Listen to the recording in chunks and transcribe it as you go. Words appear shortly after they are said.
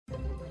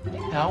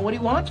Pal, what are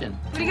you watching?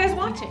 What are you guys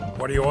watching?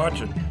 What are you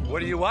watching?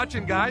 What are you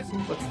watching, guys?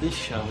 What's this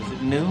show? Is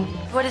it new?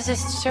 What is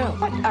this show?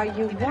 What are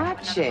you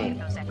watching?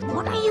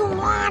 What are you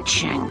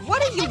watching?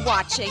 What are you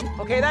watching?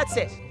 Okay, that's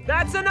it.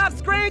 That's enough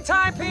screen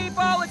time,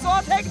 people. Let's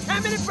all take a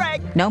 10-minute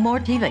break. No more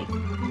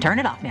TV. Turn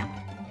it off now.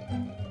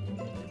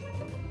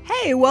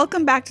 Hey,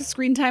 welcome back to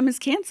Screen Time is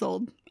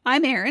Canceled.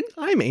 I'm Erin.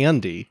 I'm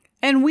Andy.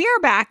 And we are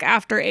back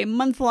after a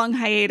month-long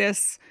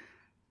hiatus.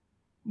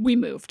 We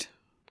moved.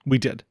 We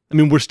did. I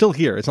mean, we're still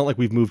here. It's not like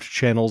we've moved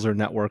channels or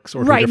networks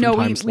or to a different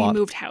time slot. We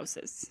moved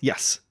houses.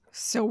 Yes.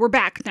 So we're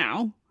back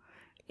now.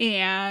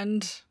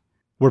 And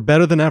we're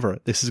better than ever.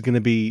 This is going to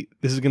be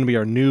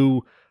our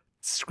new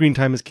Screen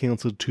Time is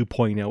Canceled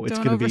 2.0. It's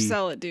going to be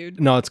oversell it, dude.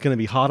 No, it's going to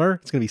be hotter.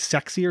 It's going to be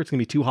sexier. It's going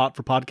to be too hot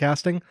for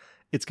podcasting.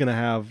 It's going to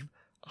have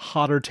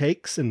hotter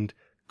takes and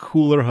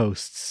cooler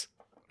hosts.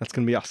 That's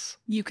going to be us.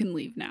 You can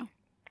leave now.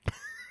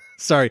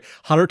 Sorry,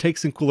 hotter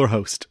takes and cooler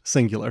host,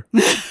 singular.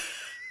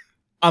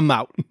 I'm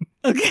out.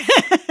 Okay.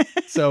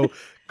 So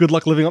good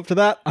luck living up to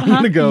that. I'm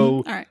going to go.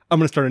 All right. I'm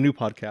going to start a new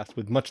podcast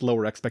with much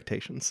lower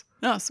expectations.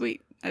 Oh,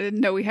 sweet. I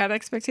didn't know we had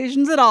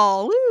expectations at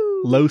all.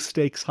 Woo. Low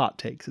stakes hot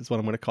takes is what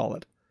I'm going to call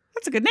it.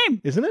 That's a good name.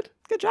 Isn't it?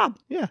 Good job.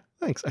 Yeah,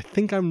 thanks. I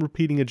think I'm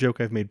repeating a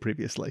joke I've made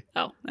previously.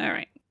 Oh, all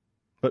right.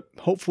 But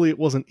hopefully it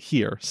wasn't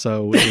here,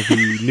 so it will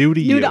be new to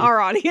you. New to our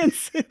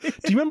audience. Do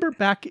you remember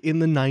back in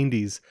the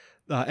 90s,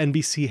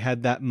 NBC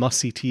had that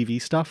must-see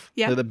TV stuff?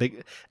 Yeah.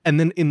 And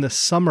then in the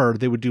summer,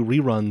 they would do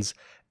reruns,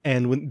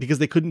 and because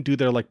they couldn't do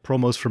their like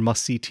promos for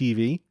must-see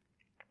TV,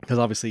 because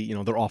obviously, you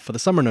know, they're off for the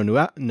summer,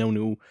 no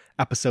new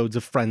episodes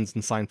of Friends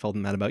and Seinfeld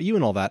and Mad About You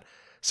and all that.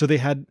 So they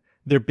had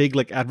their big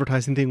like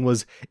advertising thing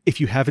was, if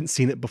you haven't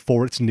seen it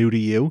before, it's new to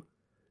you.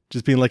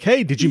 Just being like,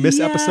 hey, did you miss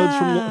episodes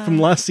from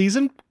last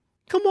season?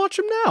 Come watch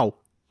them now.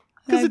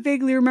 I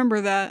vaguely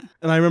remember that.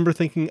 And I remember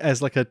thinking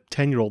as like a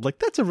 10-year-old, like,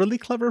 that's a really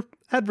clever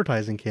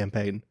advertising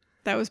campaign.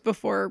 That was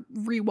before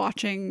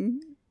rewatching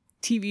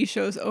TV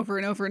shows over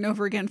and over and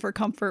over again for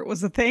comfort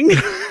was a thing.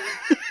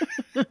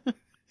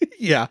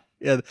 Yeah.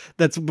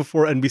 That's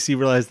before NBC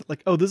realized that,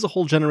 like, oh, there's a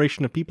whole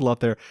generation of people out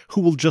there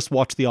who will just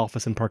watch The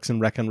Office and Parks and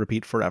Rec and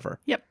repeat forever.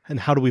 Yep. And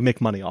how do we make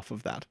money off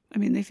of that? I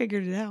mean, they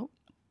figured it out.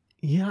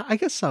 Yeah, I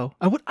guess so.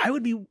 I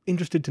would be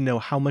interested to know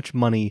how much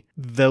money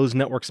those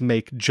networks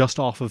make just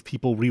off of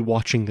people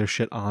rewatching their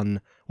shit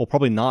on, well,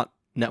 probably not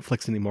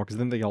Netflix anymore, because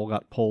then they all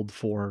got pulled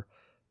for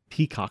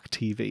Peacock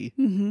TV.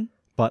 Mm-hmm.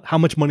 But how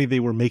much money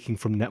they were making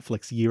from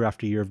Netflix year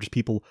after year of just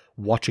people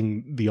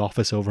watching The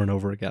Office over and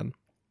over again.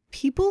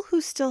 People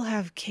who still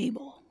have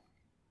cable.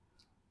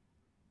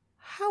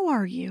 How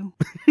are you?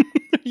 Are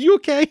you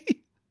okay?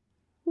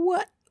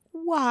 What?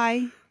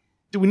 Why?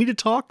 Do we need to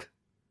talk?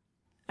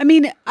 I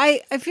mean,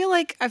 I feel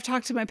like I've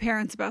talked to my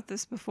parents about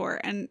this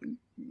before, and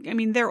I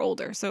mean, they're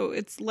older, so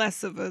it's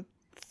less of a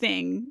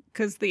thing,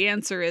 because the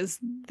answer is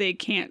they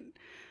can't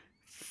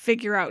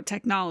figure out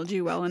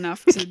technology well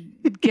enough to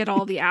get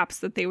all the apps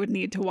that they would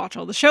need to watch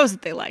all the shows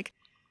that they like.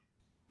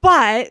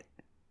 But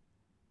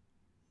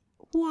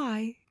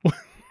why?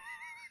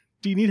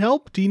 Do you need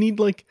help? Do you need,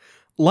 like,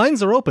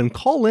 lines are open.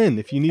 Call in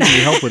if you need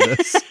any help with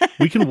this.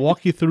 We can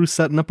walk you through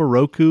setting up a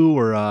Roku,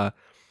 or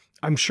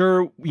I'm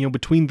sure, you know,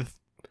 between the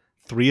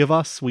three of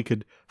us, we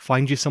could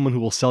find you someone who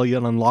will sell you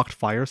an unlocked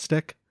Fire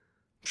Stick.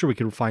 I'm sure we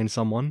could find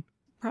someone.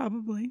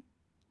 Probably.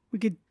 We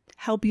could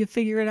help you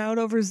figure it out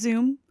over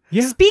Zoom.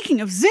 Yeah.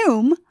 Speaking of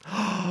Zoom.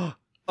 Oh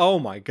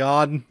my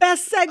God.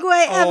 Best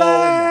segue ever. Oh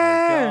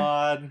my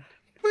God.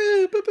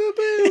 Woo, boo, boo,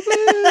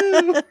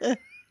 boo, boo.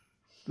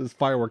 There's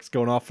fireworks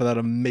going off for that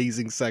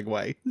amazing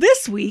segue.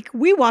 This week,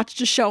 we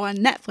watched a show on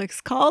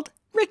Netflix called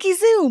Ricky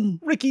Zoom.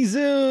 Ricky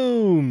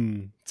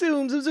Zoom.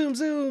 Zoom, zoom, zoom,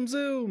 zoom,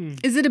 zoom.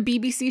 Is it a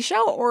BBC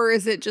show, or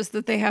is it just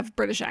that they have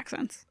British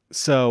accents?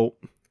 So,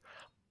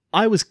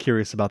 I was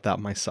curious about that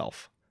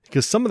myself,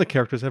 because some of the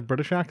characters have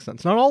British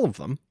accents. Not all of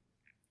them.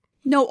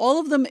 No, all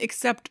of them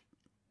except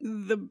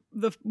the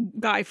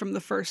guy from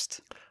the first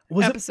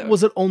episode.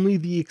 Was it only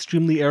the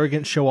extremely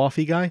arrogant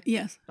show-offy guy?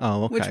 Yes.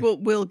 Oh, okay. Which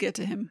we'll get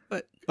to him,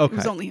 but okay. It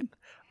was only him.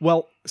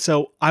 Well,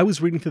 so I was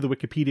reading through the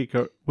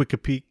Wikipedia.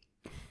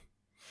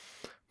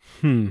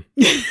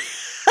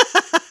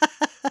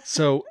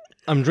 So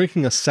I'm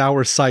drinking a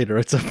sour cider.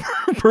 It's a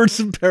Birds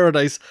of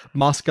Paradise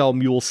Moscow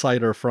Mule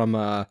cider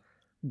from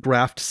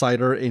Graft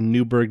Cider in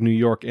Newburgh, New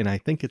York, and I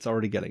think it's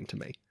already getting to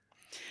me.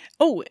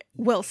 Oh,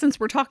 well, since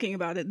we're talking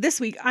about it, this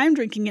week I'm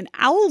drinking an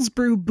Owl's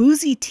Brew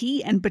boozy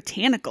tea and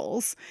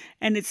botanicals,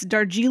 and it's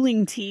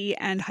Darjeeling tea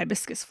and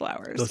hibiscus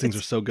flowers. Those things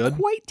are so good.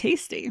 Quite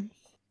tasty.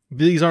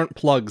 These aren't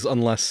plugs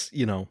unless,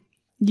 you know.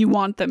 You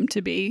want them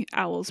to be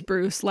Owl's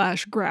Brew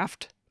 /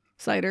 Graft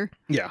cider.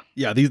 Yeah,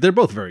 they're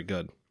both very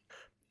good.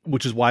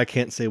 Which is why I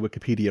can't say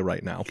Wikipedia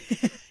right now.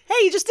 Hey,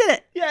 you just did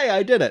it! Yay,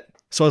 I did it!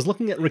 So I was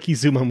looking at Ricky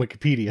Zoom on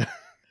Wikipedia,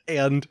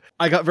 and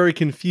I got very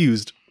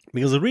confused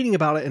because I was reading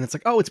about it, and it's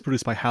like, oh, it's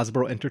produced by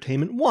Hasbro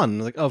Entertainment One.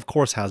 Like, of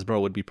course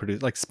Hasbro would be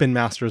produced. Like, Spin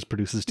Masters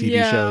produces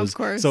TV shows. Of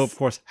course. So, of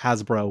course,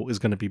 Hasbro is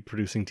going to be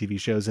producing TV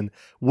shows. And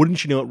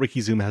wouldn't you know it,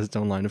 Ricky Zoom has its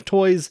own line of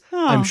toys.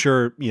 Oh. I'm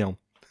sure, you know,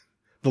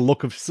 the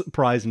look of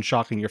surprise and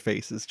shock in your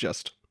face is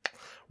just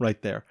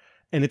right there.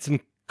 And it's in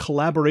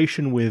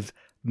collaboration with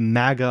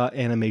MAGA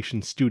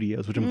Animation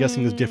Studios, which I'm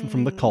guessing is different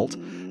from The Cult.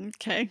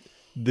 Okay.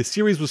 The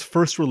series was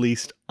first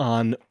released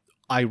on,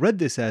 I read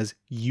this as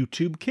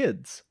YouTube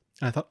Kids.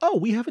 And I thought, oh,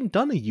 we haven't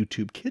done a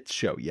YouTube Kids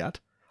show yet.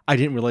 I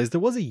didn't realize there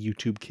was a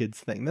YouTube Kids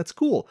thing. That's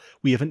cool.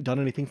 We haven't done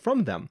anything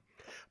from them.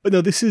 But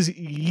no, this is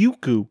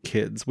Youku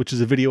Kids, which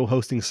is a video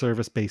hosting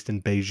service based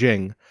in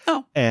Beijing.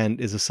 Oh. And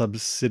is a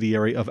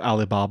subsidiary of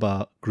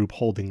Alibaba Group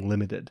Holding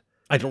Limited.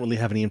 I don't really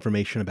have any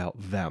information about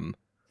them.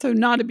 So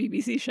not a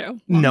BBC show.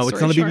 No, it's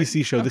not a short.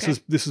 BBC show. Okay.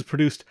 This is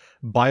produced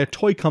by a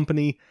toy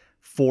company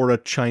for a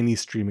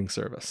Chinese streaming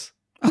service.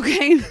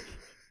 Okay.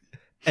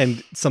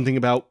 And something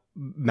about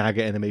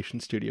MAGA Animation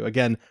Studio.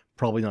 Again,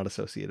 probably not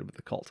associated with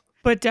The Cult.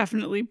 But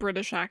definitely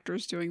British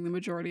actors doing the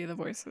majority of the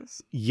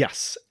voices.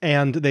 Yes,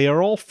 and they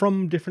are all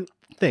from different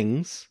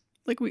things.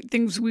 Like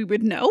things we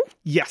would know?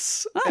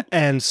 Yes. Oh.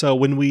 And so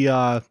when we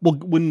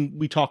when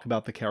we talk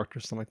about the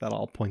characters, something like that,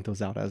 I'll point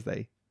those out as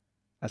they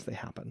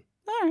happen.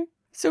 All right.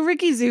 So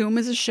Ricky Zoom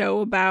is a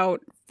show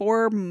about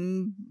 4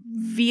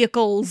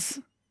 vehicles.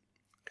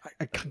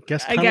 I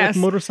guess kind of like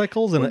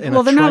motorcycles and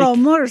Well, they're not trike. all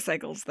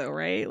motorcycles though,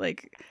 right?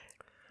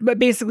 But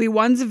basically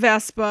one's a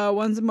Vespa,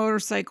 one's a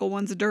motorcycle,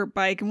 one's a dirt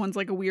bike, and one's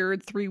like a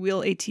weird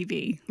 3-wheel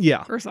ATV.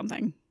 Yeah. Or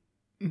something.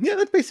 Yeah,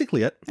 that's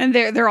basically it. And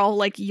they're all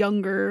like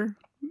younger.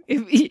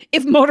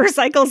 If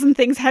motorcycles and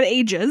things had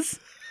ages,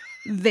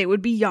 they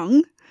would be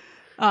young.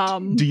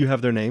 Do you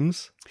have their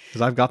names?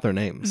 Because I've got their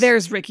names.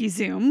 There's Ricky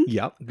Zoom.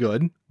 Yep,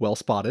 good. Well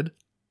spotted.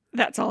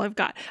 That's all I've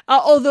got.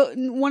 Although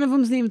one of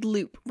them's named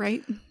Loop,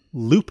 right?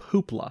 Loop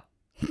Hoopla.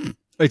 All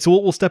right, so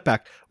we'll step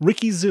back.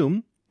 Ricky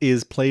Zoom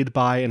is played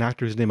by an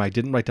actor whose name I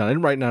didn't write down. I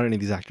didn't write down any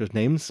of these actors'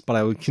 names, but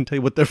I can tell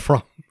you what they're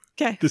from.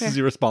 Okay. This is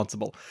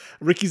irresponsible.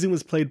 Ricky Zoom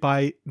was played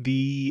by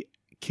the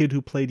kid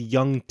who played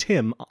young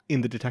Tim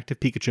in the Detective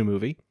Pikachu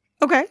movie.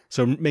 Okay.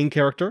 So main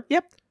character.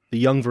 Yep. The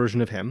young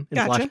version of him in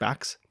Gotcha.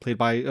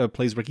 flashbacks,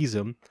 plays Ricky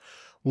Zoom.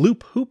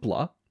 Loop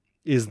Hoopla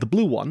is the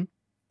blue one,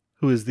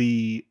 who is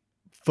the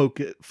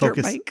focus.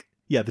 Dirt bike.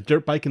 Yeah, the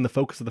dirt bike in the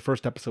focus of the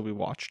first episode we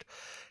watched.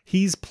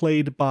 He's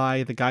played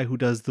by the guy who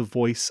does the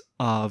voice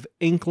of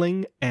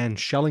Inkling and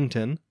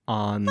Shellington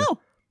on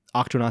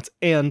Octonauts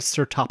and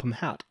Sir Topham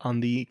Hatt on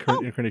the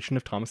current incarnation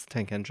of Thomas the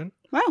Tank Engine.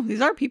 Wow,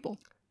 these are people.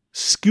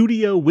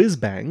 Scoodio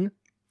Whizbang.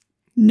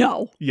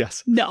 No.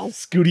 Yes. No.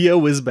 Scoodio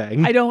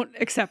Whizbang I don't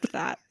accept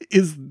that.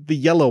 is the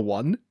yellow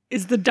one.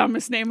 Is the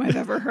dumbest name I've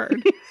ever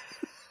heard.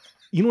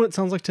 You know what it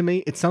sounds like to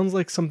me? It sounds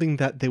like something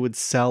that they would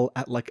sell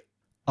at like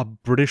a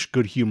British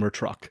good humor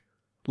truck.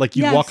 Like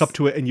you'd walk Yes. up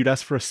to it and you'd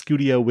ask for a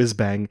Scoodio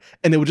Whizbang,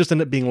 and it would just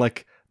end up being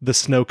like the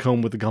snow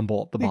cone with the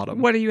gumball at the bottom.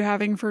 What are you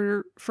having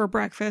for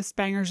breakfast?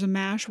 Bangers and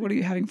mash. What are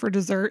you having for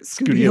dessert?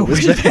 Scoodio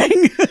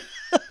Whizbang.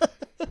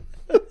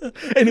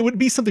 And it would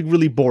be something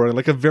really boring,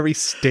 like a very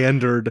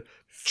standard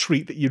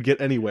treat that you'd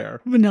get anywhere.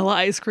 Vanilla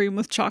ice cream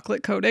with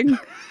chocolate coating.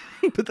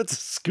 But that's a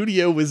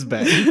Scoodio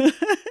Whizbang.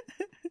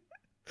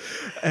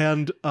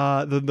 And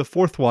the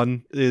fourth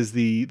one is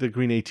the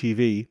green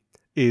ATV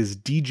is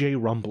DJ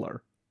Rumbler.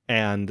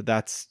 And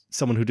that's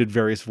someone who did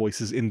various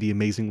voices in The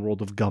Amazing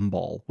World of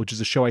Gumball, which is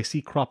a show I see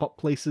crop up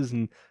places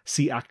and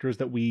see actors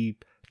that we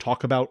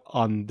talk about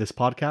on this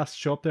podcast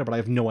show up there, but I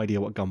have no idea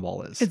what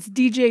Gumball is. It's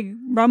DJ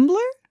Rumbler?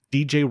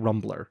 DJ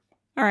Rumbler.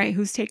 All right,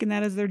 who's taken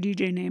that as their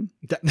DJ name?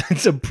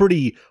 That's a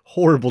pretty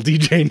horrible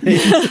DJ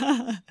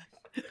name.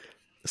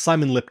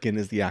 Simon Lipkin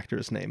is the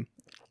actor's name.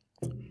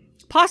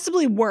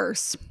 Possibly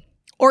worse,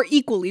 or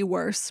equally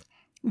worse,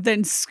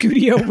 than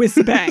Scoodio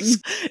Whizbang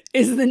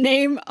is the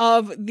name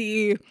of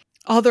the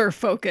other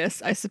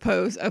focus, I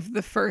suppose, of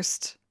the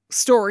first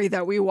story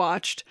that we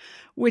watched,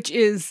 which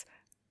is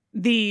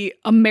the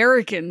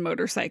American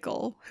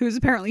motorcycle, who's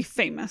apparently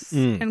famous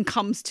and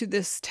comes to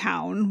this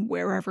town,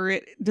 wherever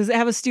it... Does it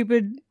have a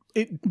stupid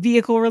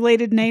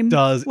vehicle-related name? It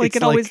does. Like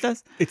it always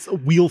does? It's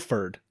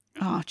Wheelford.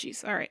 Oh,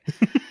 jeez. All right.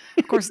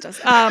 Of course it does.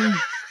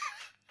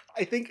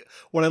 I think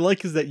what I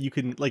like is that you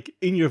can, like,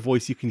 in your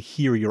voice, you can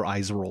hear your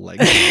eyes rolling.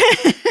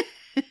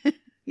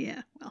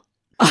 Yeah, well.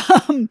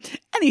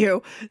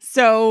 Anywho,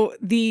 so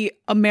the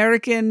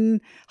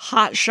American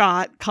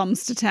hotshot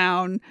comes to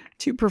town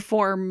to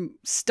perform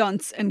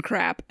stunts and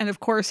crap. And of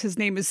course, his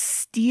name is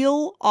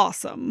Steel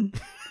Awesome,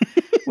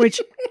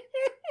 which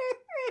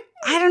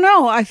I don't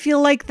know. I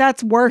feel like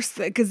that's worse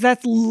because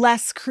that's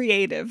less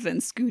creative than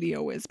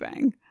Scoodio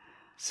Whizbang.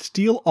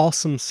 Steel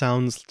Awesome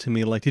sounds to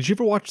me like, did you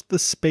ever watch the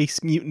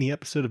Space Mutiny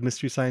episode of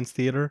Mystery Science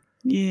Theater?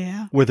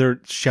 Yeah. Where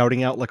they're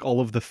shouting out like all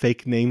of the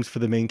fake names for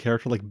the main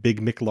character, like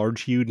Big Mick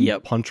Largehued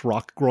and Punch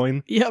Rock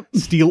Groin. Yep.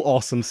 Steel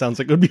Awesome sounds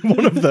like it would be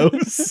one of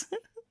those.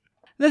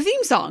 The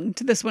theme song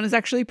to this one is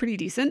actually pretty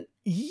decent.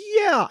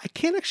 Yeah, I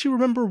can't actually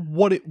remember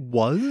what it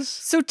was.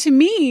 So to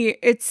me,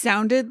 it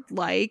sounded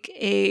like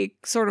a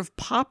sort of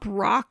pop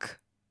rock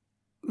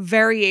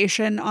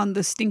variation on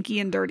the Stinky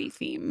and Dirty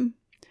theme.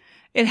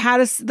 It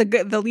had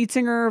the lead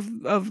singer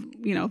of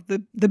you know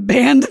the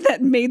band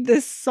that made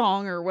this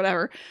song or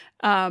whatever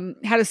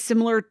had a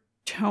similar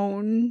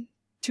tone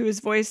to his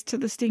voice to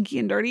the Stinky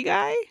and Dirty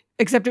Guy,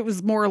 except it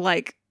was more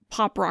like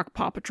pop rock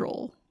Paw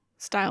Patrol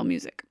style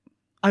music.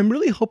 I'm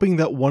really hoping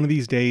that one of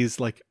these days,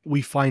 like,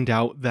 we find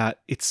out that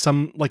it's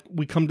some, like,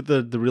 we come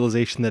to the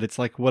realization that it's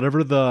like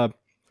whatever the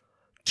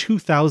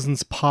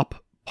 2000s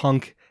pop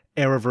punk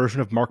era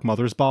version of Mark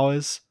Mothersbaugh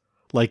is.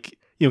 Like,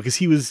 you know, because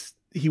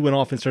he went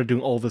off and started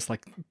doing all this,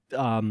 like,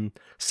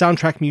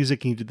 soundtrack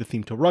music, and he did the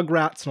theme to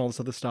Rugrats and all this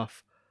other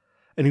stuff.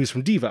 And he was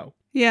from Devo.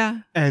 Yeah.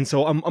 And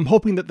so I'm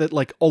hoping that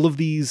like all of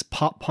these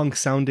pop punk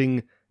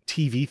sounding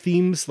TV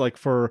themes, like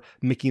for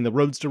Mickey and the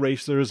Roadster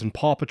Racers and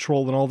Paw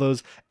Patrol and all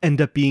those, end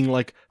up being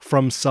like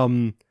from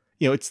some,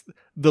 you know, it's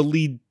the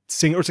lead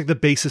singer, or it's like the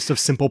bassist of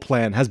Simple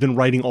Plan has been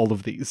writing all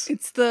of these.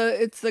 It's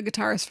the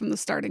guitarist from the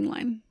Starting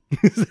Line.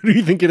 Who do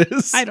you think it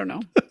is? I don't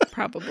know.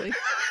 Probably.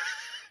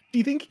 Do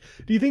you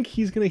think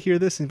he's gonna hear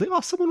this and be like,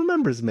 oh, someone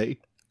remembers me?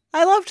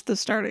 I loved the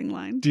Starting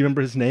Line. Do you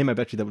remember his name? I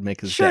bet you that would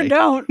make his Sure day.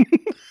 don't.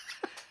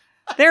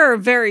 There are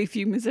very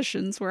few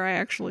musicians where I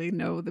actually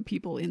know the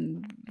people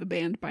in the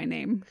band by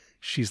name.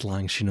 She's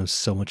lying. She knows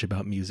so much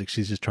about music.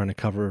 She's just trying to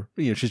cover,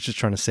 you know, she's just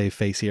trying to save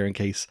face here in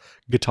case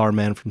Guitar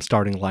Man from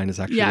Starting Line is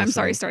actually Yeah, I'm listening.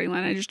 sorry, Starting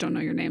Line. I just don't know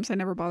your names. I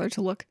never bothered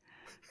to look.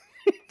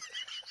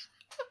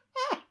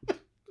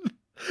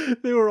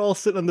 They were all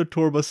sitting on their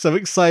tour bus so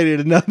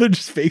excited, and now their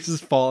just faces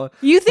falling.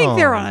 You think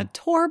they're Aw. on a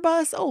tour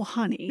bus? Oh,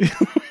 honey.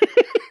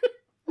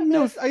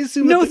 No, I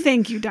assume no, that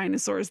thank you,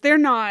 dinosaurs. They're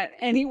not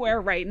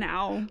anywhere right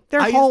now. They're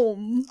I-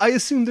 home. I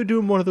assume they're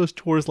doing one of those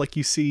tours like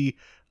you see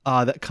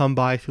that come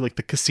by through like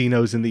the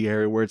casinos in the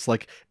area, where it's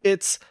like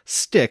it's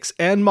Styx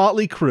and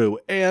Motley Crue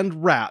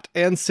and Rat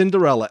and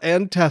Cinderella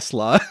and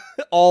Tesla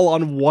all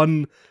on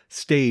one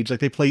stage. Like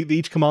they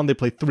each come on, they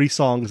play 3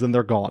 songs, and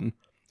they're gone,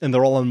 and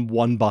they're all on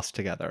one bus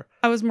together.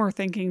 I was more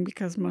thinking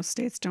because most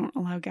states don't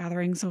allow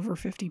gatherings over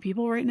 50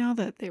 people right now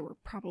that they were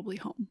probably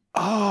home.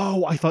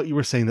 Oh, I thought you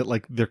were saying that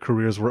like their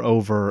careers were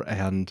over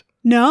and.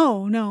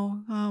 No.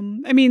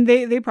 I mean,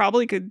 they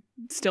probably could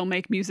still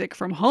make music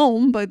from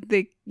home, but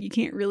you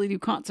can't really do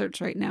concerts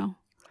right now.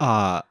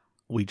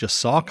 We just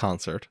saw a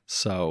concert,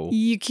 so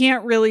You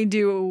can't really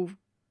do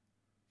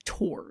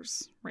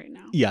tours right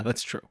now. yeah,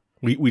 that's true.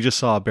 We just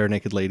saw Bare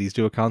Naked Ladies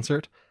do a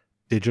concert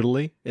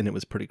digitally, and it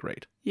was pretty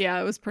great. Yeah,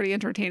 it was pretty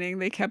entertaining.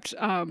 They kept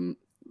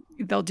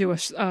they'll do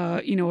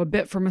a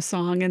bit from a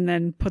song and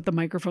then put the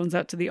microphones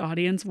out to the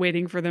audience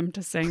waiting for them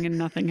to sing, and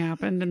nothing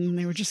happened, and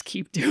they would just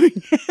keep doing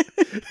it.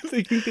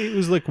 I think it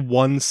was like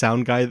one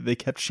sound guy that they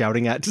kept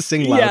shouting at to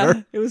sing louder.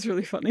 Yeah, it was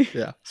really funny.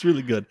 Yeah, it's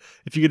really good.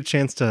 If you get a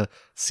chance to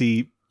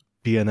see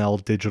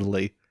BNL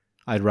digitally,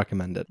 I'd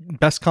recommend it.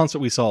 Best concert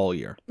we saw all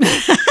year.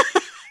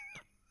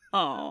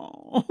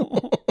 Oh.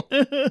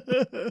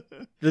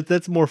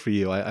 That's more for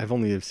you. I've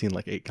only seen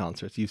like 8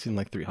 concerts. You've seen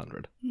like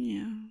 300.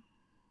 Yeah.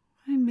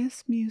 I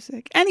miss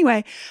music.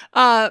 Anyway,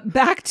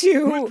 back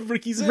to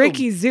Ricky Zoom.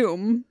 Ricky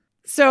Zoom.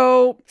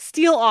 So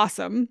Steel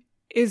Awesome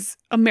is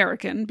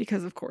American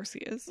because of course he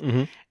is.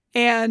 Mhm.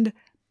 And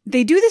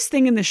they do this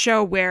thing in the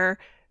show where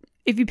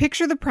if you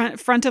picture the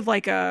front of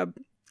like a,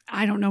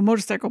 I don't know,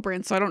 motorcycle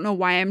brand. So I don't know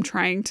why I'm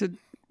trying to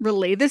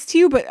relay this to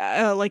you, but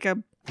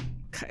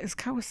is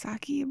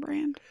Kawasaki a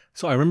brand?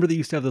 So I remember they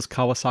used to have those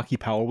Kawasaki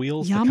Power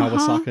Wheels, Yamaha? the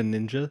Kawasaki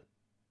Ninja.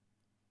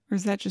 Or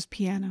is that just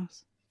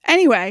pianos?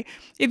 Anyway,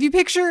 if you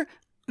picture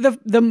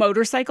the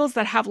motorcycles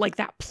that have like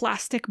that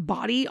plastic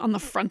body on the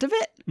front of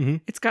it,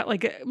 Mhm. it's got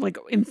like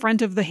in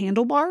front of the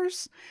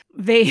handlebars.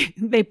 They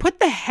put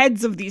the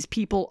heads of these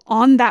people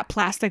on that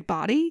plastic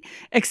body,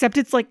 except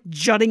it's like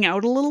jutting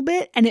out a little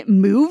bit and it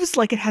moves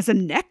like it has a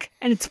neck,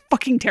 and it's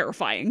fucking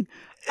terrifying.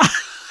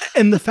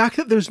 And the fact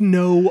that there's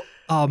no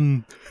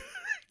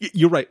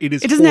you're right, it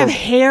is It doesn't have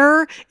horrible.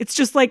 hair. It's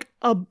just like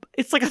a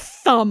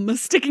thumb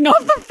sticking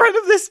off the front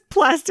of this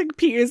plastic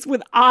piece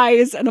with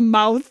eyes and a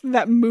mouth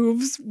that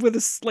moves with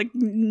a like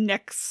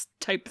neck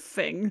type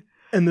thing.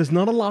 And there's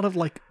not a lot of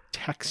like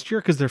texture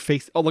because their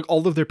face, like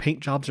all of their paint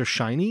jobs are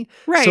shiny.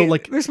 Right. So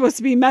like, they're supposed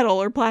to be metal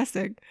or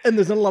plastic. and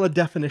there's not a lot of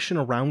definition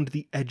around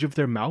the edge of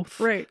their mouth.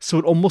 Right. So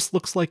it almost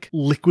looks like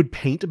liquid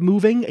paint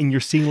moving, and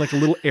you're seeing like a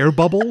little air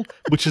bubble,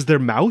 which is their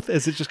mouth,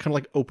 as it's just kind of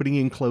like opening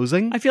and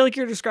closing. I feel like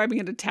you're describing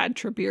it a tad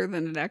trippier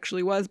than it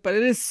actually was, but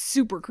it is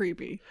super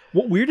creepy.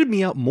 What weirded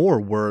me out more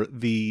were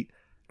the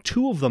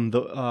 2 of them.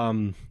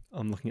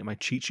 I'm looking at my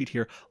cheat sheet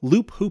here.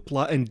 Loop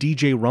Hoopla and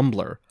DJ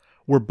Rumbler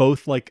were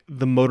both like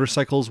the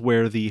motorcycles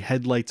where the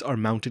headlights are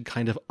mounted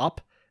kind of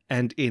up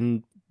and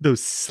in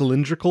those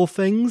cylindrical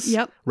things.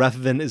 Yep. Rather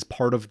than as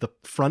part of the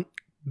front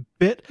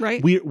bit.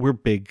 Right. We're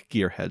big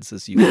gearheads,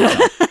 as you can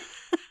tell.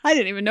 I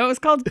didn't even know it was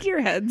called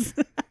gearheads.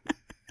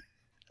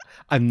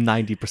 I'm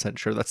 90%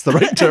 sure that's the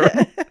right term.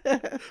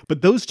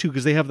 But those 2,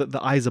 because they have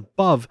the eyes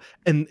above,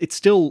 and it's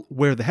still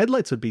where the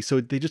headlights would be. So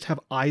they just have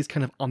eyes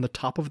kind of on the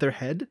top of their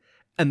head,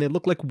 and they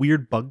look like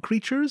weird bug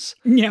creatures.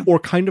 Yeah. Or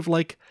kind of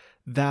like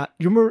that.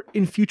 You remember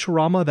in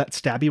Futurama, that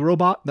stabby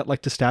robot that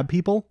liked to stab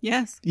people?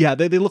 Yes. Yeah,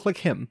 they look like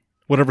him,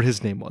 whatever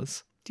his name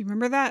was. Do you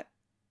remember that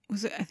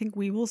was it, I think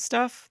Weevil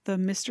stuff, the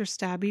Mr.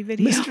 Stabby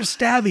video. Mr.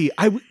 Stabby.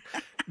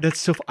 That's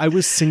so. I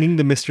was singing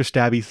the Mr.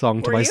 Stabby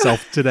song to Were you?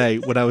 myself today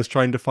when I was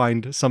trying to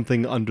find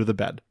something under the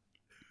bed.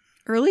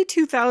 Early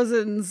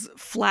 2000s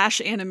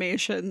Flash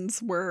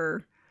animations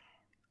were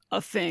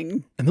a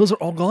thing, And those are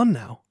all gone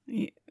now.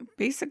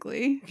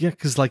 basically. Yeah,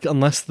 because like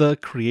unless the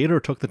creator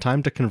took the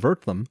time to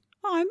convert them,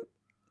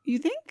 You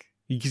think?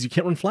 because you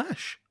can't run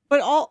Flash.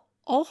 But all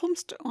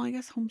Homestar, well, I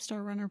guess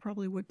Homestar Runner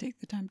probably would take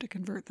the time to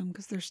convert them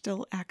because they're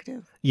still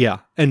active. Yeah,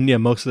 and yeah,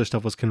 most of their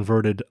stuff was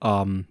converted.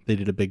 They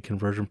did a big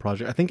conversion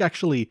project. I think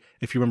actually,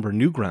 if you remember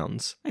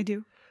Newgrounds, I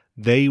do.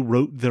 they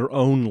wrote their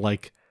own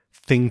like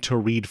thing to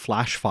read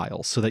Flash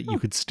files so that you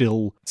could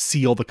still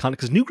see all the content.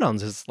 Because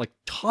Newgrounds has like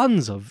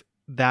tons of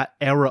that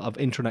era of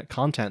internet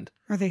content.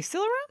 Are they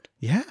still around?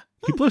 Yeah,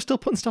 people are still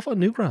putting stuff on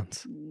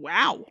Newgrounds.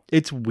 Wow.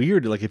 It's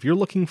weird. Like if you're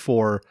looking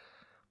for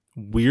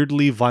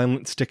weirdly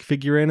violent stick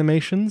figure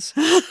animations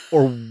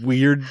or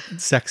weird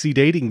sexy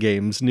dating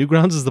games,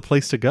 Newgrounds is the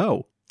place to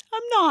go.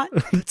 I'm not.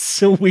 It's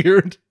so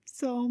weird.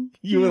 So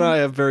You and I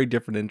have very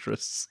different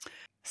interests.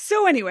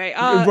 So anyway,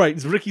 Right,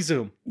 it's Ricky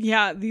Zoom.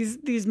 yeah,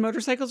 these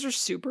motorcycles are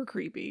super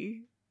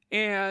creepy,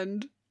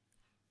 and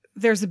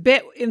there's a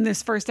bit in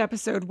this first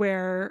episode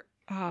where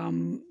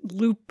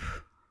Loopy,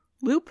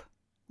 Loop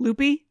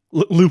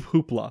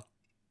Hoopla.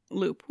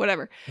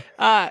 whatever,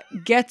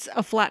 gets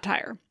a flat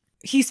tire.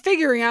 He's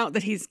figuring out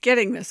that he's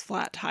getting this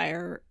flat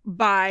tire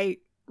by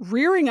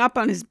rearing up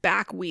on his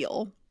back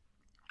wheel,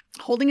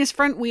 holding his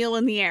front wheel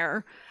in the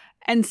air,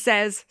 and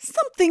says,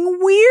 "Something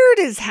weird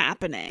is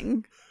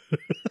happening."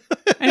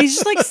 And he's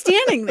just like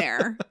standing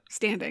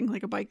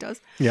like a bike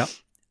does. Yeah.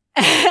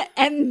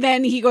 And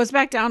then he goes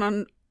back down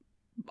on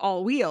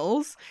all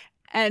wheels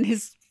and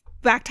his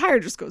back tire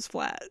just goes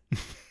flat.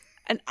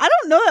 And I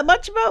don't know that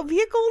much about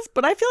vehicles,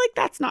 but I feel like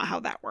that's not how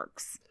that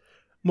works.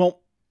 Well,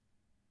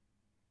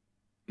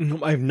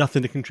 I have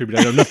nothing to contribute.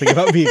 I know nothing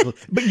about vehicles.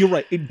 But you're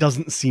right. It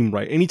doesn't seem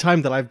right.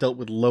 Anytime that I've dealt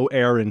with low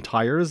air in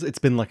tires, it's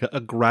been like a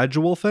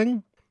gradual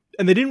thing.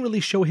 And they didn't really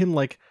show him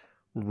like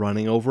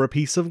running over a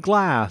piece of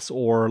glass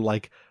or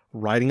like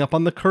riding up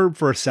on the curb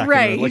for a second.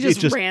 Right. Like, he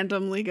just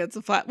randomly gets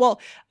a flat. Well,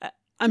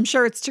 I'm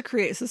sure it's to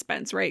create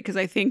suspense, right? Because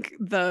I think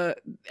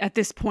at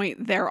this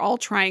point, they're all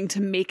trying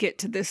to make it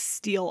to this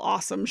Steel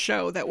Awesome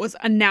show that was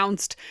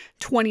announced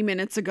 20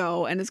 minutes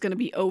ago and is going to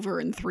be over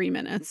in 3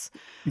 minutes.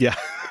 Yeah.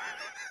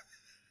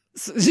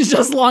 So it's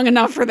just long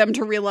enough for them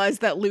to realize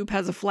that Loop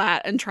has a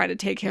flat and try to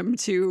take him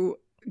to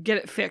get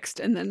it fixed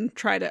and then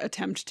try to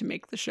attempt to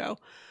make the show.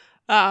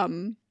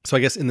 So I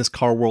guess in this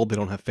car world, they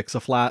don't have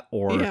Fix-A-Flat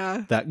or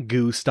Yeah. that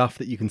goo stuff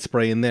that you can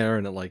spray in there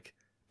and it like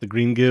the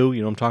green goo,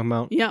 you know what I'm talking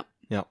about? Yep.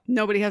 Yeah.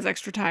 Nobody has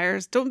extra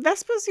tires. Don't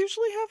Vespas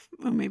usually have?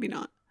 Oh, maybe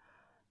not.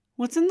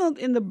 What's in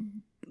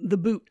the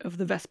boot of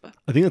the Vespa?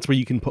 I think that's where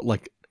you can put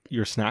like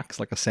your snacks,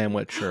 like a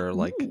sandwich or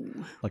like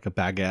Ooh, a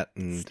baguette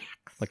and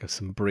like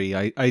some brie.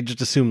 I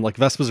just assume like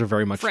Vespas are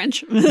very much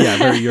French. Yeah,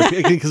 very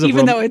European. Because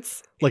Even though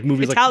it's like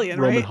movies Italian,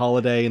 like Roman right?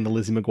 Holiday and the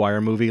Lizzie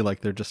McGuire movie,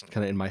 like they're just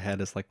kind of in my head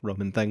as like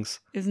Roman things.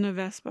 Isn't a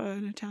Vespa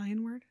an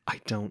Italian word?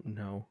 I don't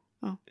know.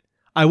 Oh.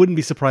 I wouldn't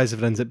be surprised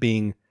if it ends up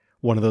being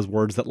one of those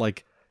words that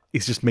like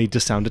is just made to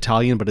sound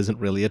Italian but isn't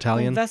really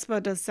Italian, Well, Vespa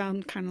does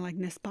sound kind of like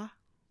Nispa,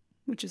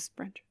 which is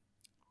French.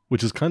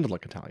 which is kind of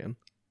like Italian.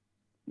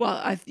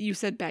 Well, you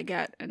said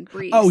baguette and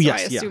brie. Oh, so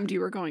yes, I yeah. assumed you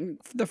were going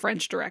the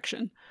French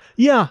direction.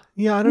 Yeah,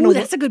 I don't Ooh, know.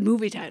 that's a good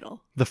movie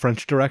title. The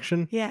French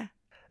direction? Yeah.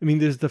 I mean,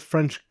 there's the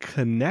French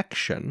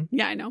Connection.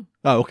 Yeah, I know.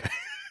 Oh, okay.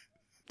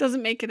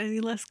 Doesn't make it any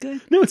less good.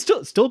 No, it's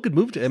still a good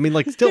movie. I mean,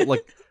 like, still,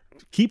 like,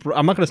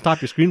 I'm not going to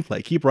stop your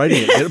screenplay. Keep writing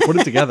it. Put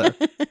it together.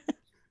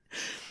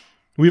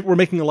 We're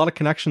making a lot of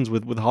connections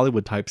with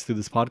Hollywood types through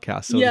this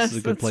podcast, so Yes, this is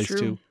a good that's place, true.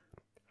 too.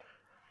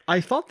 I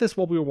thought this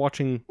while we were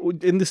watching,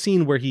 in the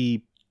scene where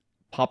he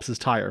pops his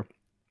tire,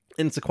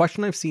 and it's a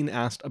question I've seen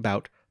asked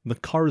about the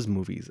Cars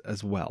movies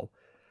as well.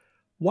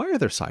 Why are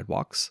there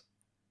sidewalks?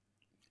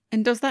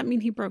 And does that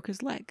mean he broke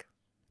his leg?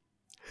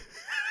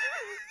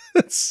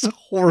 That's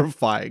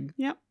horrifying.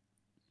 Yep.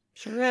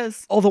 Sure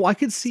is. Although I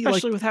could see,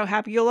 Especially like, with how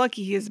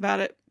happy-go-lucky he is about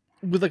it.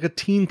 with like a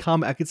teen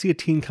comedy, I could see a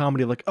teen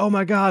comedy of like, oh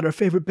my god, our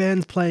favorite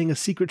band's playing a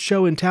secret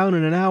show in town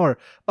in an hour.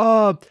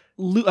 I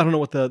don't know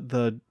what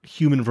the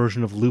human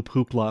version of Loop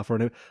Hoopla for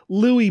name.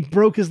 Louis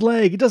broke his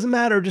leg. It doesn't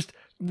matter. Just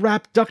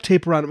wrap duct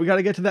tape around it. We got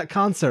to get to that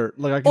concert.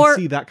 Like I can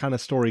see that kind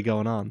of story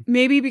going on.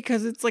 Maybe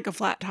because it's like a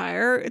flat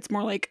tire, it's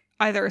more like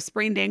either a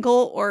sprained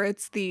ankle or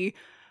it's the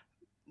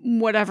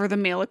whatever the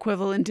male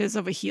equivalent is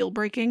of a heel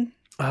breaking.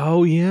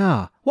 Oh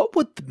yeah. What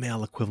would the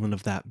male equivalent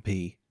of that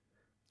be?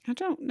 I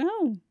don't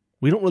know.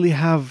 We don't really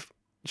have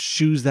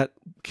shoes that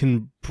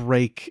can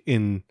break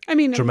in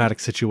dramatic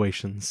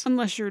situations.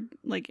 Unless you're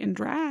like in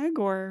drag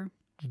or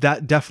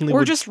That definitely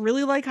would. just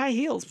really like high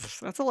heels.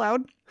 That's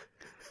allowed.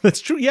 That's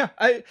true. Yeah,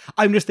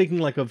 I'm just thinking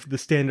like of the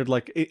standard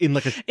like in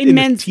like a In a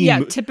men's, teen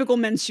yeah, typical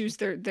men's shoes,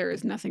 there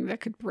is nothing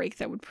that could break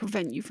that would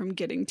prevent you from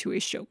getting to a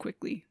show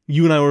quickly.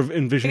 You and I were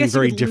envisioning guess you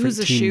very would different lose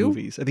a teen shoe.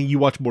 movies. I think you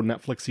watch more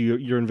Netflix, so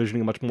you're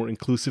envisioning a much more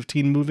inclusive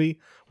teen movie,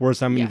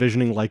 whereas I'm Yeah.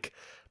 envisioning like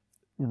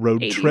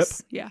Road 80s. Trip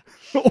Yeah.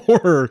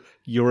 or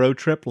Euro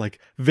Trip, like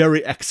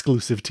very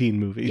exclusive teen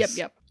movies.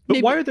 Yep. But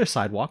Maybe- why are there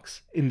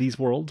sidewalks in these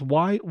worlds?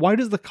 Why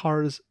does the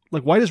cars,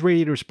 like, why does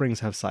Radiator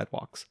Springs have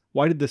sidewalks?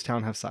 Why did this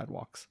town have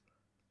sidewalks?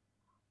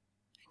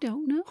 I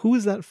don't know. Who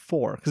is that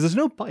for? Because there's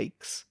no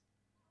bikes.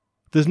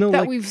 There's no,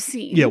 That like, we've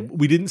seen. yeah,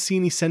 we didn't see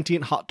any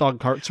sentient hot dog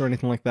carts or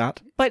anything like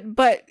that. But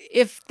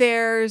if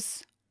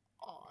there's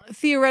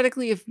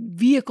theoretically, if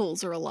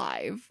vehicles are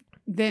alive,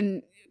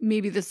 then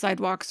maybe the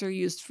sidewalks are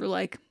used for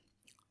like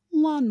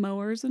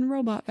lawnmowers and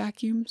robot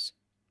vacuums.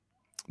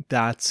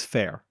 That's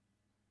fair.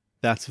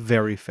 That's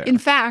very fair. In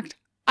fact,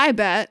 I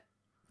bet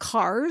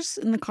cars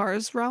in the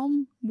Cars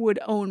realm would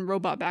own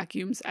robot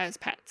vacuums as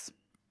pets,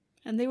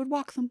 and they would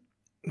walk them.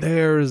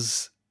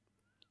 There's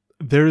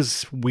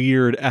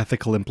weird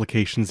ethical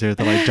implications there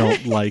that I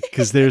don't like,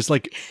 because there's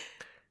like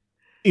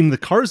in the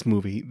Cars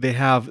movie they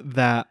have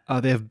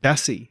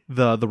Bessie,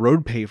 the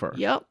road paver.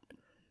 Yep.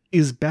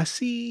 Is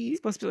Bessie It's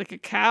supposed to be like a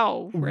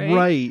cow, right?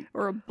 right?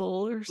 Or a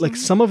bull or something. Like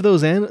some of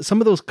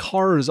those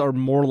cars are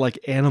more like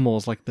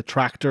animals, like the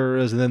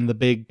tractors and then the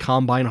big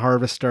combine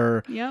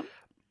harvester. Yep.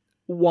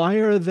 Why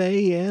are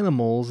they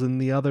animals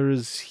and the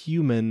others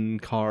human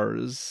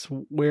cars?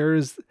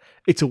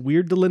 It's a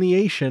weird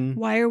delineation.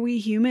 Why are we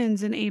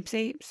humans and apes?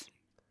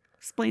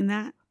 Explain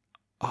that.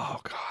 Oh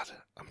God,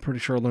 I'm pretty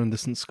sure I learned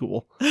this in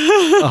school.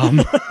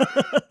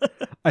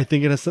 I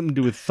think it has something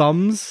to do with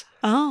thumbs,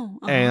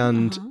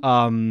 and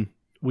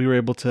we were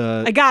able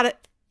to. I got it.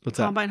 What's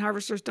that? Combine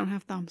harvesters don't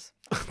have thumbs.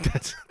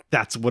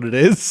 That's what it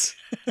is.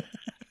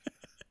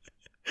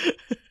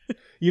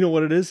 You know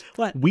what it is?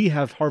 What? We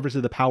have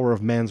harvested the power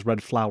of man's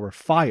red flower,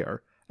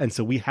 fire, and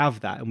so we have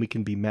that, and we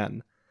can be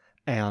men.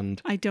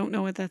 And I don't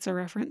know what that's a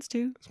reference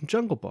to. some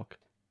Jungle Book.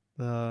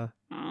 I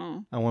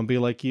Oh. want to be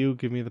like you.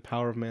 Give me the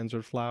power of man's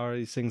red flower.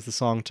 He sings the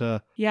song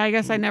to Yeah, I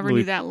guess I never Louis-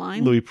 knew that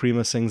line. Louis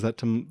Prima sings that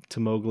to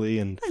Mowgli,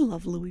 and I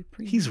love Louis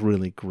Prima. he's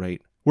really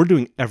great. We're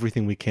doing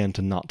everything we can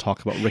to not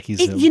talk about Ricky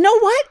Zoom. You know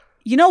what?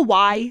 You know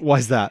why?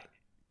 Why's that?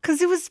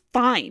 Because it was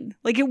fine.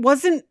 Like it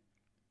wasn't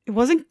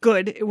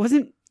good. It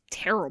wasn't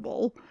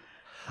terrible.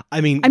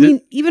 I mean,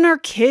 Even our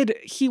kid,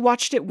 he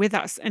watched it with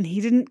us and he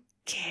didn't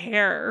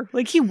care.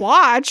 Like he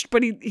watched,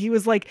 but he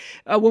was like,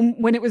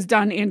 when it was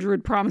done, Andrew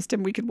had promised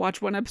him we could watch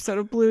one episode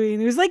of Bluey,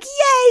 and he was like,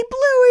 "Yay,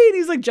 Bluey!" And he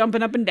was like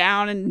jumping up and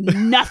down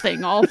and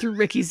nothing all through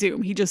Ricky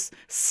Zoom. He just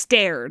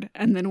stared,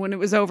 and then when it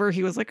was over,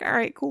 he was like, "All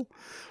right, cool."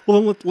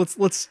 well, then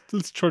let's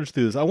trudge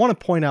through this. I want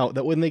to point out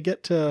that when they go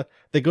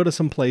to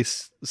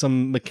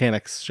some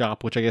mechanic's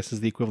shop, which I guess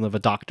is the equivalent of a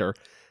doctor,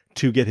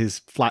 to get his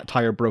flat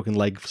tire broken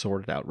leg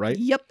sorted out, right?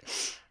 Yep.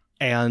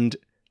 And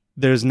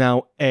there's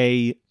now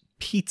a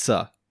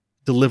pizza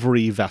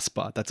delivery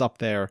Vespa that's up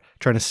there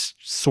trying to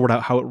sort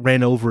out how it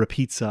ran over a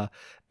pizza,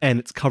 and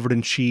it's covered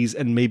in cheese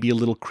and maybe a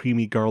little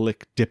creamy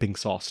garlic dipping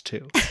sauce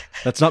too.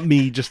 That's not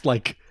me just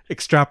like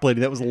extrapolating.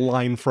 That was a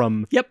line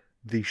from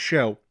the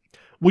show,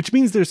 which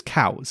means there's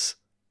cows.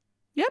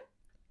 Yep.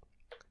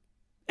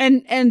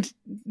 And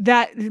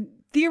that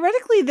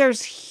theoretically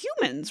there's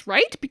humans,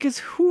 right? Because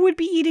who would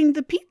be eating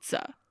the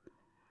pizza?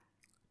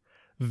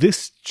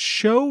 This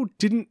show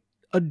didn't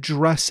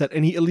address at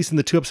least in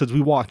the 2 episodes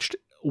we watched,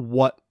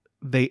 what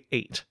they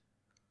ate.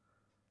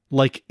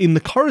 Like in the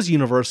Cars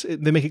universe,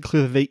 they make it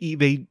clear that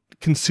they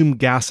consume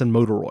gas and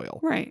motor oil.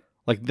 Right.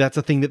 Like that's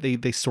a thing that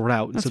they sort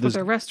out. That's so what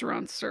their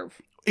restaurants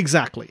serve.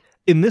 Exactly.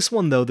 In this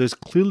one though, there's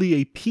clearly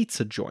a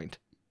pizza joint.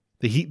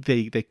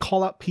 They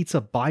call out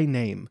pizza by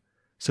name.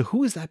 So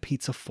who is that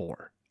pizza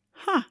for?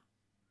 Huh.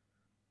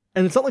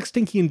 And it's not like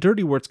Stinky and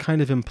Dirty where it's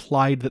kind of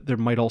implied that there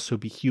might also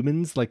be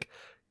humans. Like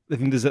I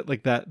think there's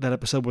that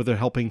episode where they're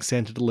helping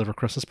Santa deliver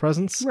Christmas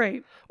presents.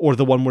 Right. Or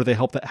the one where they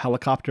help that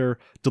helicopter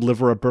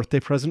deliver a birthday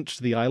present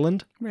to the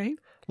island. Right.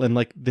 And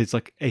like there's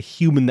like a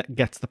human that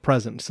gets the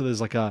present. So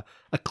there's like a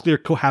clear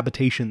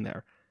cohabitation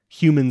there.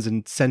 Humans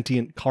and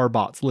sentient car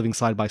bots living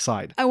side by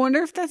side. I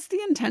wonder if that's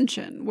the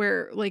intention,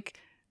 where like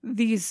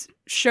these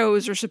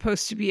shows are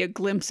supposed to be a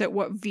glimpse at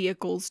what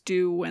vehicles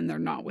do when they're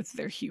not with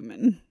their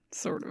human,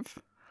 sort of.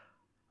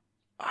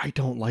 I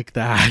don't like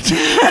that.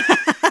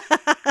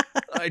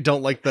 I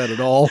don't like that at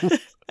all.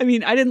 I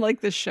mean, I didn't like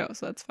this show,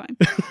 so that's fine.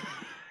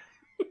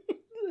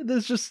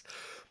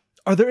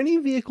 Are there any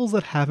vehicles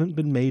that haven't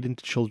been made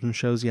into children's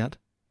shows yet?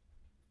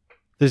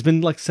 There's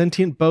been like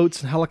sentient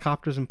boats and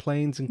helicopters and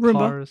planes and Roomba.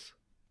 cars.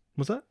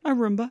 Was that? A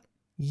Roomba.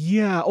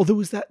 Yeah. Oh, there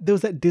was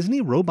that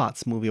Disney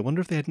Robots movie. I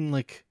wonder if they hadn't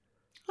like.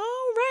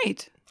 Oh,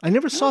 right. I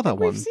never I saw don't that think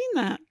one. We've seen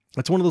that.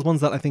 It's one of those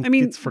ones that I think I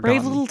mean, gets forgotten.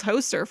 Brave Little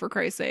Toaster, for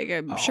Christ's sake.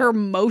 I'm sure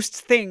most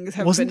things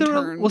have been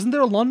turned. Wasn't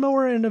there a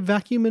lawnmower and a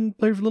vacuum in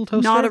Brave Little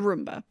Toaster? Not a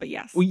Roomba, but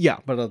yes. Well, yeah,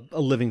 but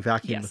a living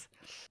vacuum. Yes.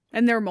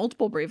 And there are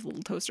multiple Brave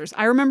Little Toasters.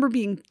 I remember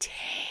being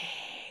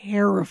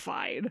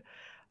terrified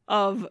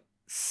of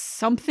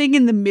something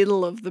in the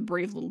middle of the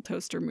Brave Little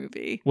Toaster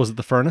movie. Was it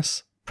the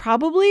furnace?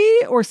 Probably,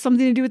 or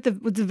something to do with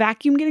the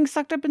vacuum getting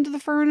sucked up into the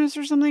furnace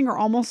or something, or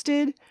almost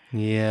did.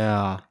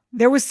 Yeah.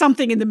 There was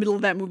something in the middle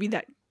of that movie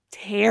that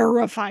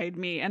terrified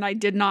me, and I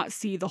did not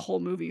see the whole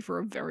movie for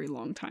a very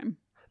long time.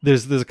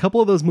 There's a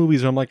couple of those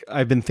movies where I'm like,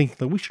 I've been thinking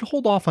like we should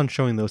hold off on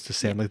showing those to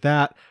Sam, like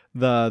that.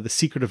 The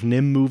Secret of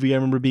Nim movie I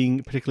remember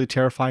being particularly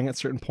terrifying at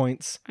certain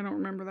points. I don't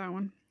remember that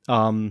one.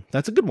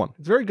 That's a good one.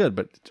 It's very good,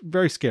 but it's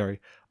very scary.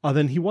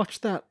 Then he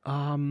watched that.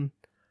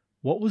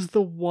 What was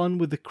the one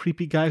with the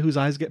creepy guy whose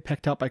eyes get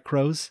pecked out by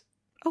crows?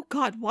 Oh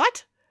God,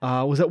 what?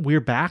 Was that We're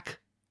Back?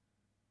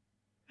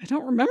 I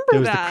don't remember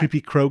There was that. the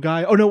creepy crow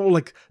guy. Oh no,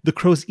 like the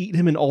crows eat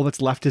him and all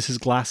that's left is his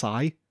glass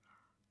eye.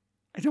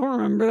 I don't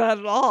remember that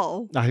at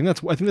all. I think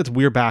that's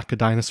We're Back, a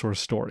dinosaur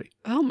story.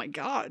 Oh my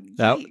God.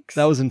 That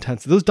Yikes. was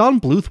intense. Those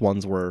Don Bluth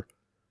ones were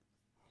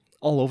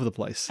all over the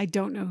place. I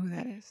don't know who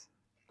that is.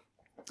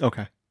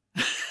 Okay.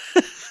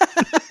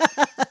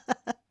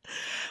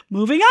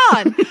 Moving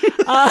on.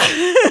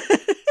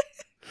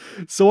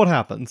 So what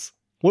happens?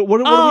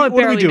 What it are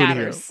we barely doing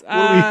matters.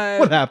 here?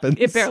 What happens?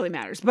 It barely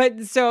matters.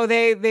 But so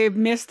they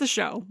missed the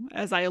show,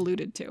 as I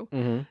alluded to.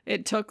 Mhm.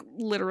 It took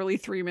literally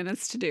 3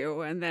 minutes to do,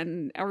 and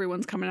then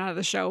everyone's coming out of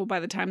the show by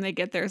the time they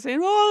get there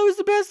saying, "Oh, it was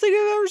the best thing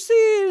I've ever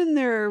seen," and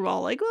they're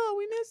all like, "Oh,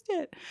 we missed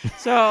it."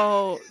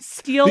 So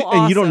Steel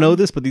Awesome. And you don't know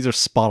this, but these are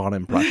spot on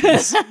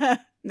impressions.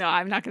 No,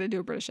 I'm not going to do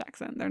a British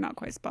accent. They're not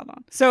quite spot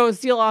on. So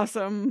Steel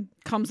Awesome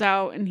comes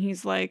out and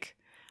he's like,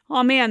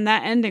 "Oh man,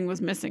 that ending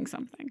was missing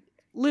something."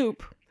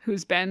 Loop,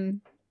 who's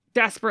been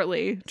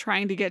desperately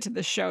trying to get to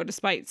the show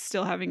despite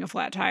still having a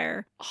flat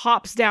tire,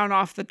 hops down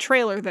off the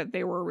trailer that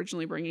they were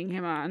originally bringing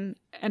him on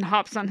and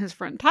hops on his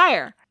front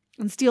tire.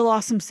 And Steel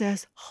Awesome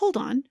says, "Hold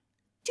on,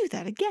 do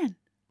that again."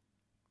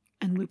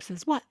 And Loop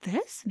says, "What,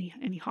 this?"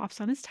 And he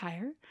hops on his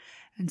tire.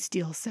 And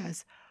Steel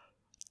says,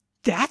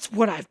 "That's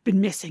what I've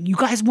been missing. You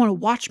guys want to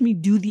watch me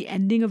do the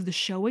ending of the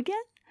show again?"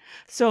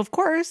 So, of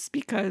course,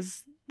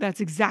 because that's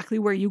exactly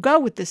where you go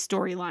with this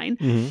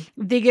storyline,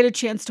 they get a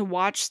chance to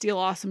watch Steel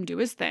Awesome do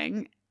his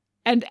thing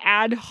and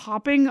add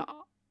hopping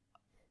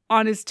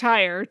on his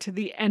tire to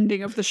the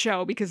ending of the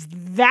show, because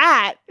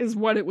that is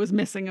what it was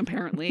missing,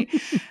 apparently.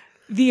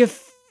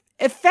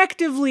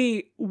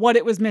 Effectively, what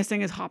it was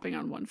missing is hopping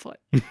on one foot.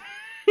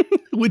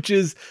 Which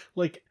is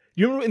like,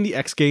 you remember in the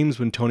X Games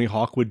when Tony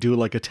Hawk would do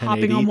like a 1080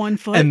 Hopping on one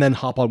foot. and then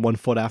hop on one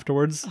foot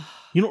afterwards?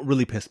 You know what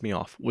really pissed me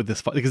off with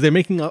this? Because they're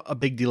making a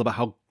big deal about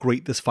how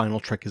great this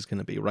final trick is going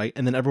to be, right?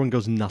 And then everyone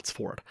goes nuts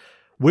for it.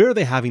 Where are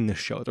they having this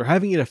show? They're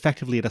having it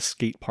effectively at a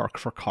skate park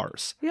for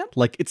cars. Yep.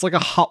 Like, it's like a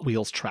Hot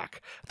Wheels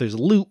track. There's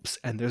loops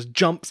and there's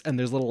jumps and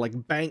there's little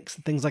like banks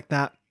and things like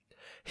that.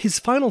 His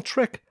final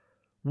trick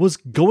was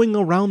going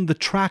around the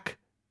track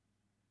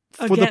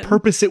for the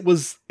purpose it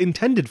was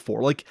intended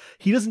for. Like,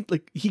 he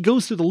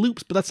goes through the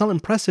loops, but that's not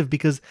impressive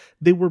because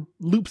they were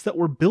loops that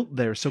were built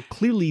there. So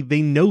clearly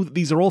they know that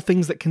these are all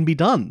things that can be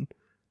done.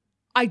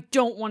 I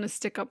don't want to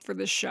stick up for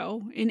this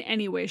show in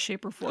any way,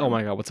 shape, or form. Oh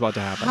my God, what's about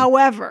to happen?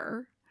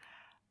 However,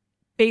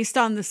 based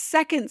on the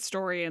second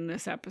story in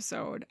this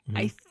episode,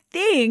 I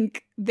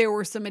think there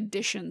were some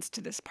additions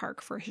to this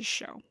park for his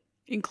show,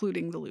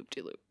 including the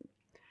loop-de-loop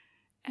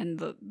and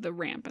the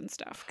ramp and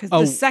stuff. Because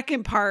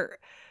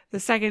the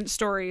second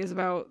story is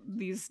about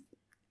these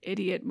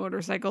idiot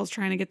motorcycles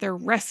trying to get their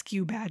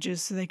rescue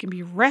badges so they can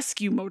be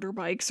rescue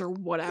motorbikes or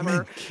whatever.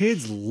 Man,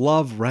 kids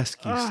love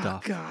rescue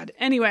stuff. Oh, God.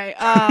 Anyway,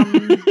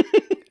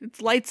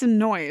 it's lights and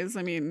noise.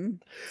 I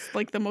mean, it's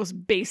like the most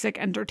basic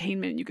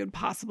entertainment you could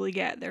possibly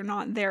get. They're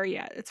not there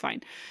yet. It's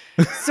fine.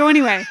 So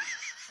anyway,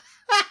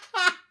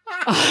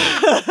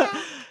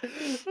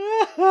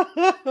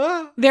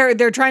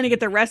 they're trying to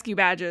get their rescue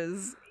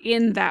badges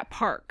in that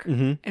park,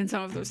 and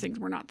some of those things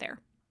were not there.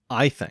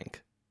 I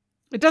think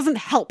it doesn't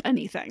help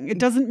anything. It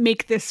doesn't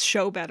make this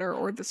show better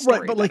or the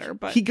story better.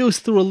 But he goes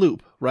through a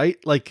loop, right?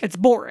 Like, it's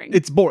boring.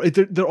 It's boring.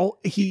 They're all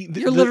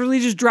You're literally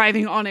just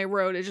driving on a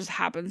road. It just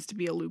happens to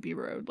be a loopy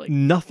road. Like,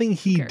 nothing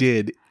he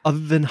did other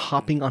than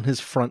hopping on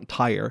his front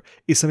tire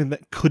is something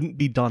that couldn't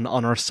be done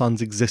on our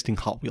son's existing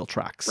Hot Wheel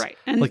tracks. Right.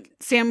 And like,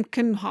 Sam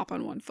can hop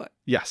on one foot.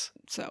 Yes.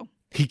 So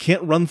he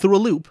can't run through a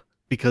loop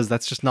because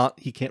that's just not,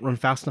 he can't run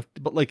fast enough.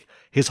 But like,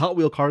 his Hot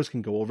Wheel cars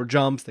can go over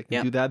jumps. They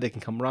can do that. They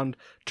can come around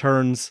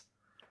turns.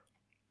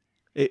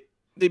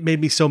 It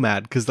made me so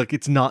mad because like,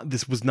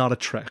 this was not a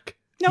trick.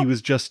 Nope. He was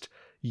just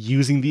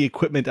using the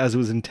equipment as it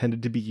was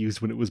intended to be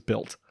used when it was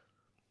built.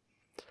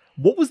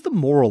 What was the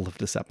moral of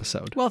this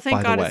episode? Well,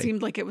 thank God it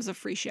seemed like it was a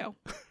free show.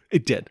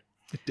 It did.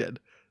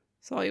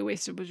 So all you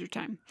wasted was your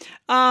time.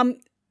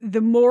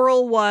 The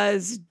moral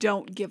was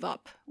don't give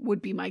up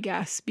would be my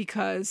guess,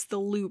 because the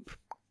Loop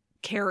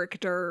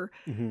character,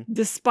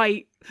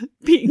 despite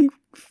being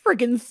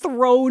friggin'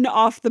 thrown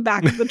off the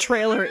back of the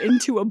trailer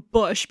into a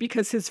bush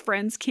because his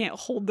friends can't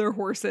hold their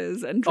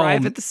horses and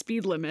drive at the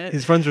speed limit.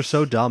 His friends are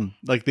so dumb.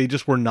 Like, they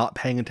just were not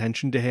paying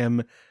attention to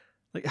him.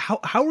 Like, how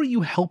are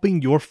you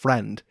helping your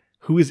friend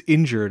who is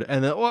injured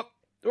and then,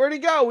 where'd he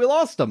go? We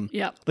lost him.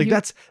 Yep. Like,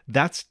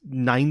 that's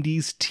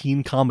 90s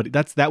teen comedy.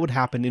 That would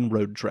happen in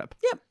Road Trip.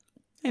 Yep.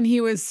 And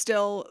he was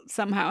still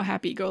somehow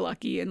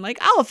happy-go-lucky and like,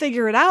 I'll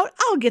figure it out.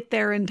 I'll get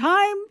there in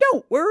time.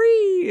 Don't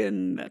worry.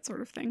 And that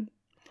sort of thing.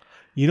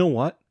 You know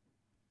what?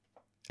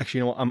 Actually,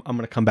 you know what? I'm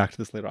going to come back to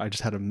this later. I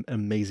just had an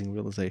amazing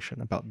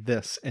realization about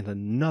this and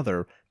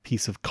another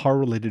piece of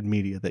car-related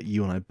media that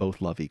you and I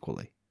both love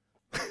equally.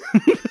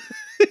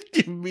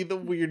 Give me the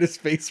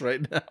weirdest face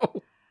right now.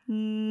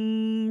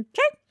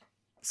 Okay.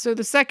 So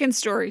the second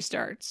story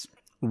starts.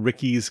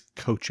 Ricky's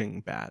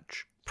coaching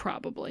badge.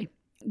 Probably.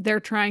 They're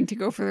trying to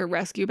go for their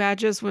rescue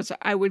badges, which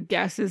I would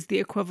guess is the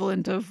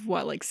equivalent of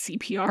what, like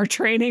CPR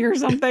training or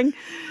something.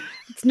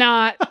 It's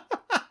not,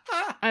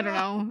 I don't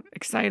know,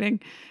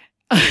 exciting.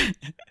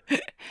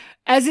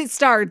 As it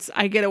starts,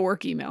 I get a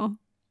work email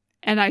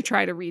and I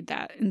try to read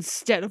that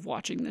instead of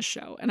watching this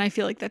show. And I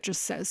feel like that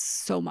just says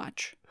so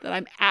much that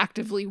I'm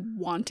actively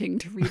wanting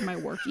to read my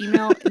work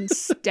email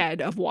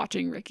instead of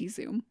watching Ricky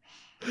Zoom.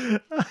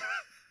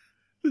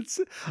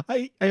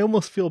 I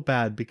almost feel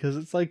bad because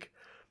it's like,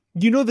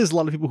 there's a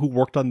lot of people who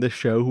worked on this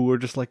show who are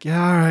just like,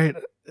 yeah, all right,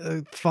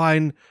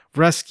 fine,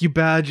 rescue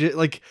badge.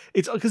 Like,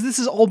 it's because this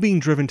is all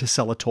being driven to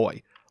sell a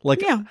toy.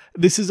 Like, yeah.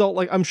 This is all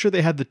like, I'm sure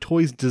they had the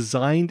toys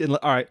designed and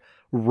like, all right,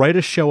 write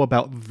a show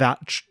about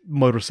that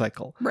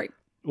motorcycle. Right.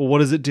 Well, what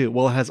does it do?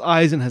 Well, it has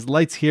eyes and has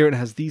lights here and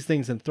has these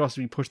things and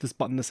thrusters. You push this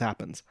button, this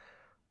happens.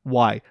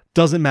 Why?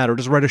 Doesn't matter.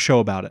 Just write a show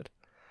about it.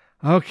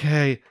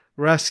 Okay,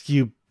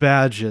 rescue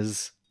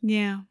badges.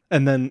 Yeah.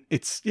 And then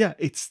it's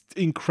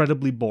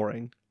incredibly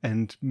boring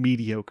and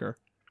mediocre.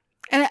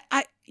 And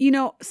I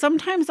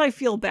sometimes I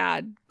feel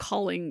bad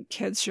calling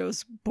kids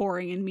shows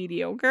boring and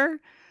mediocre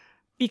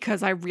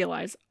because I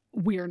realize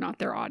we're not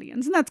their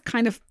audience. And that's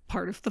kind of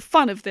part of the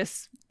fun of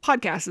this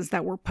podcast is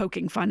that we're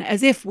poking fun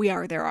as if we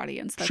are their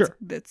audience.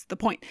 That's the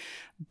point.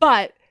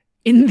 But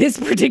in this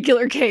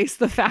particular case,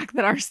 the fact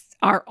that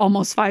our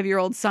almost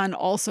 5-year-old son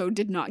also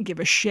did not give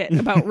a shit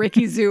about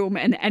Ricky Zoom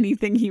and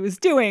anything he was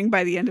doing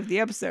by the end of the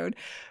episode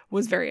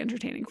was very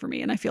entertaining for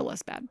me, and I feel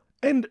less bad.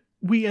 And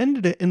we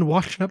ended it and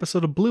watched an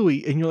episode of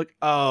Bluey, and you're like,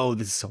 oh,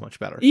 this is so much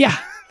better. Yeah,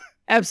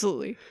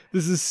 absolutely.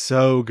 This is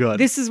so good.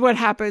 This is what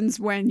happens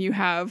when you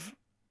have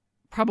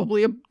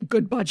probably a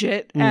good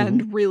budget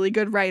and really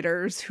good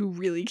writers who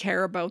really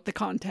care about the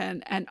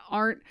content and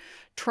aren't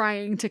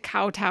trying to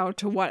kowtow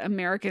to what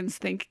Americans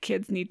think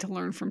kids need to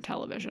learn from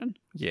television.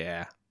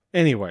 Yeah.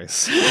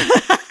 Anyways,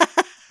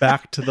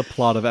 back to the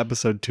plot of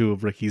episode 2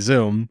 of Ricky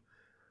Zoom.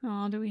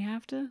 Oh, do we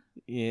have to?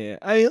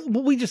 Yeah.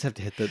 We just have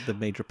to hit the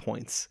major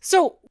points.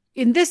 So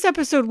in this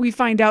episode, we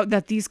find out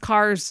that these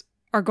cars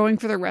are going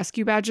for their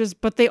rescue badges,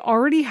 but they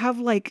already have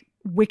like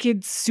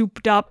wicked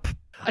souped up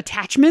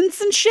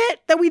attachments and shit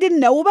that we didn't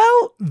know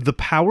about. The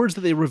powers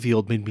that they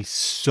revealed made me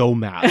so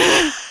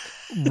mad.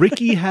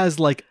 Ricky has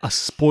like a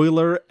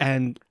spoiler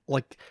and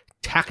like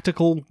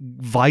tactical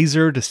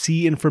visor to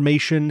see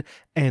information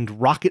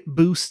and rocket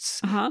boosts.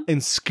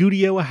 And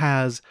Scudio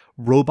has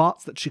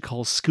robots that she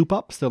calls scoop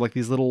ups. They're like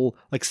these little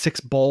like 6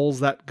 balls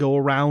that go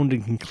around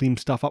and can clean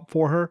stuff up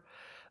for her.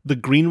 The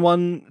green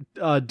one,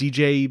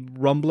 DJ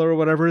Rumbler or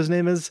whatever his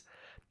name is,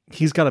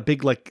 he's got a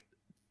big like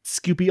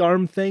scoopy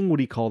arm thing. What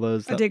do you call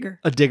those? A digger.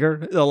 A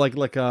digger,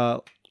 like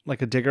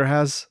a digger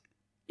has.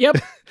 Yep.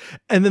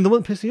 And then the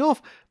one that pissed me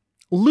off,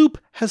 Loop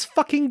has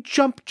fucking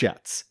jump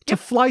jets to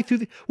fly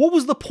through what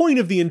was the point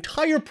of the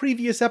entire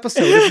previous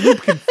episode if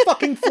Loop can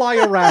fucking fly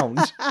around?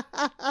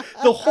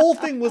 The whole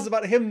thing was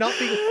about him not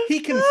being... He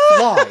can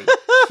fly.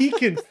 He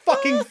can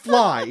fucking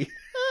fly.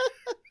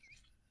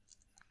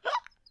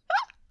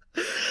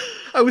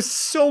 I was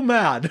so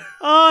mad.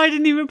 Oh, I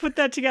didn't even put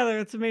that together.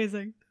 It's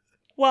amazing.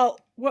 Well,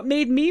 what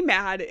made me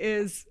mad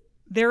is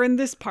they're in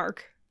this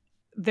park.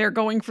 They're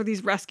going for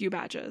these rescue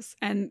badges,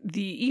 and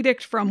the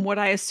edict from what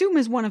I assume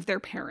is one of their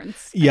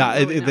parents.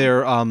 Yeah,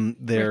 they're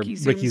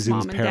Ricky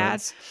Zoom's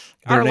parents.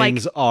 Their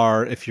names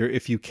are, if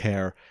you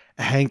care,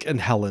 Hank and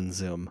Helen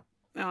Zoom.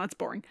 Oh, that's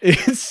boring.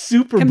 It's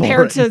super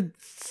compared boring. to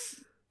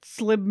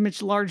Slim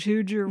Mitch Large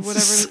Huge or whatever.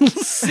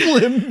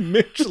 Slim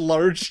Mitch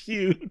Large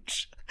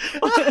Huge.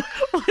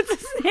 What's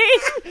his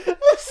name?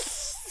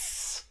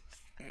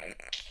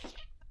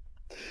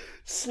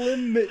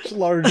 Slim Mitch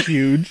Large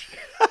Huge.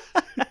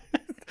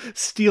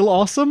 Steel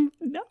Awesome?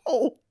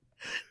 No.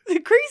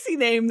 The crazy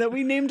name that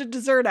we named a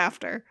dessert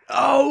after.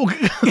 Oh.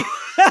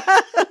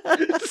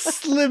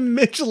 Slim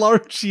Mitch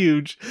Large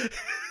Huge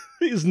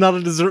is not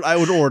a dessert I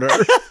would order.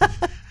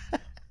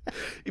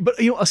 But,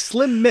 a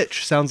Slim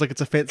Mitch sounds like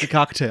it's a fancy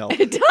cocktail.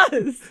 It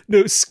does.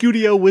 No,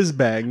 Scudio Whiz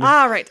Bang.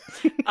 Ah, right.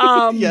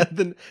 Yeah,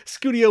 then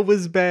Scudio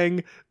Whiz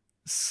Bang,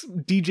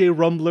 DJ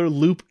Rumbler,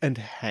 Loop, and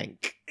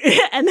Hank.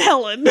 And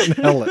Helen. And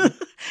Helen.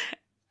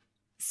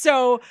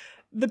 So...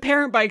 the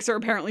parent bikes are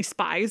apparently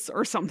spies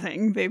or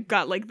something. They've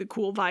got like the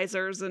cool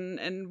visors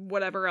and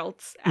whatever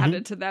else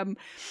added to them.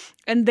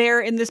 And they're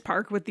in this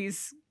park with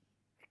these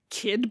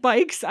kid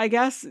bikes, I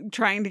guess,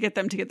 trying to get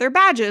them to get their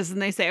badges.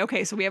 And they say,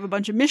 okay, so we have a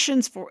bunch of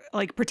missions for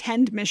like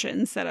pretend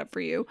missions set up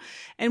for you.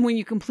 And when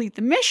you complete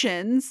the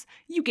missions,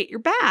 you get your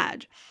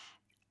badge.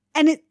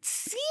 And it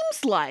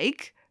seems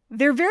like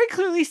they're very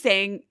clearly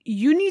saying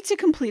you need to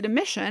complete a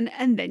mission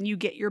and then you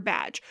get your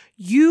badge.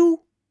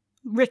 You,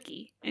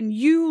 Ricky, and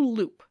you,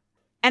 Loop.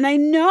 And I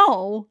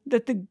know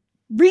that the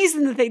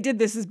reason that they did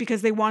this is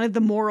because they wanted the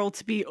moral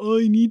to be, oh,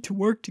 I need to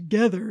work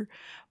together.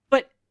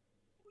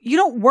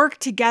 work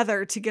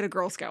together to get a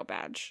Girl Scout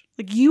badge.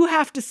 Like, you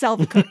have to sell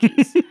the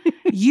cookies.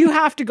 You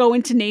have to go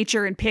into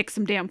nature and pick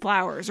some damn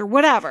flowers or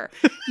whatever.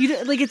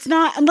 It's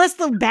not, unless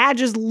the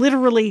badges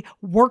literally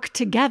work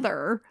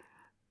together,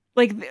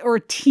 like, or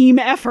team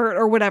effort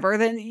or whatever,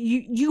 then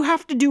you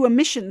have to do a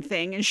mission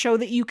thing and show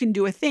that you can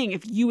do a thing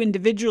if you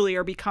individually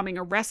are becoming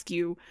a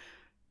rescue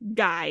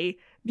guy,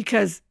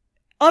 because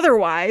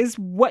otherwise,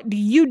 what do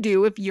you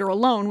do if you're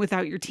alone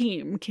without your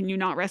team? Can you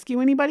not rescue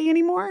anybody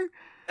anymore?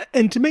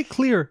 And to make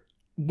clear,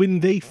 when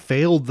they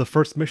failed the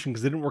first mission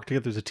because they didn't work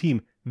together as a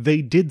team,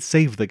 they did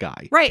save the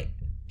guy. Right.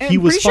 He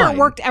I'm was pretty sure fine. it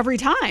worked every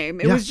time.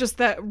 It Yeah. was just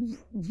that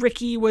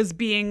Ricky was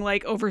being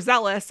like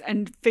overzealous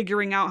and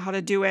figuring out how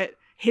to do it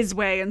his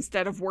way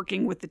instead of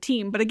working with the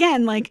team. But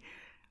again, like,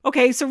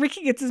 okay, so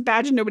Ricky gets his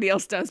badge and nobody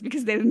else does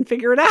because they didn't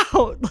figure it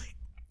out. Like,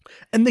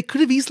 And they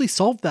could have easily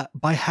solved that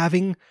by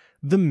having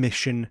the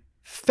mission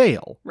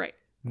fail. right.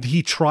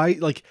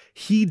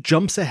 He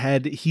jumps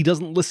ahead, he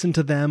doesn't listen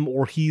to them,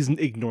 or he's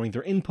ignoring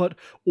their input,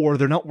 or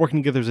they're not working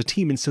together as a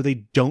team, and so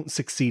they don't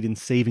succeed in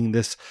saving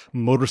this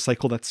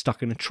motorcycle that's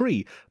stuck in a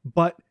tree.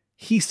 But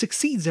he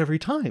succeeds every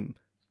time.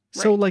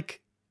 So,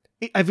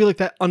 I feel like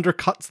that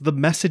undercuts the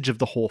message of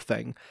the whole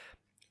thing.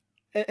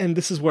 And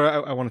this is where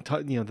I want to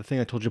talk, the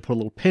thing I told you to put a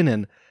little pin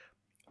in.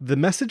 The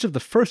message of the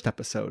first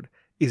episode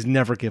is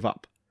never give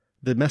up.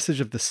 The message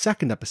of the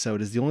second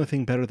episode is the only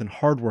thing better than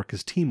hard work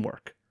is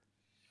teamwork.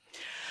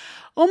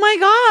 Oh my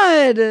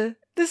God.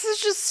 This is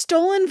just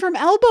stolen from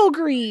Elbow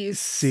Grease.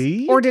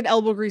 See? Or did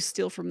Elbow Grease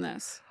steal from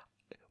this?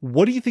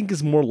 What do you think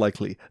is more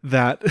likely?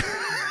 That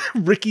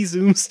Ricky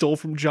Zoom stole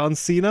from John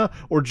Cena,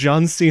 or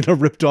John Cena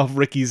ripped off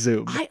Ricky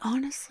Zoom? I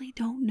honestly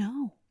don't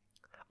know.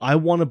 I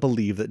want to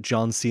believe that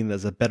John Cena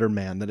is a better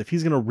man, that if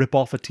he's going to rip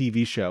off a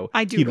TV show,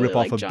 I do he'd really rip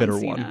like off a John better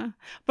Cena.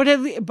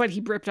 one. But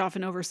he ripped off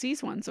an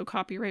overseas one, so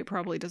copyright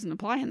probably doesn't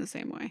apply in the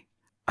same way.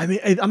 I mean,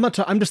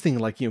 I'm just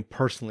thinking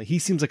personally, he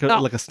seems like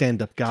a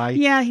stand-up guy.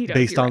 Yeah, he does.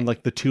 Based You're on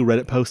right. the 2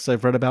 Reddit posts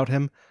I've read about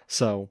him.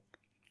 So,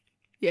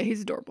 Yeah,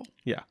 he's adorable.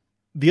 yeah.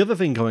 The other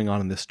thing going on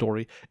in this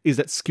story is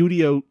that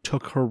Scudio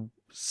took her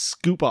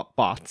scoop up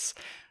bots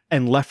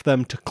and left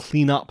them to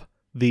clean up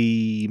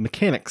the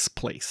mechanic's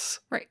place.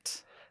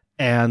 Right.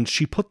 And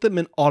she put them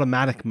in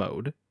automatic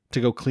mode to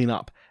go clean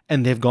up.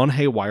 And they've gone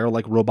haywire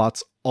like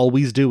robots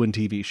always do in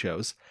TV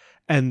shows.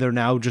 And they're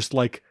now just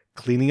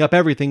cleaning up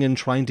everything and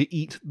trying to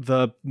eat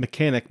the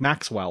mechanic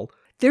Maxwell.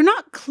 They're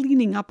not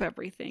cleaning up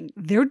everything.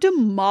 They're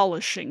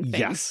demolishing things.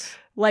 Yes.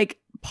 Like,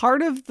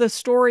 part of the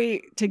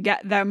story to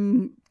get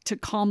them to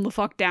calm the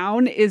fuck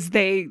down is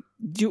they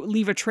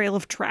leave a trail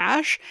of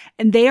trash,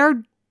 and they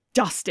are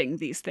dusting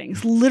these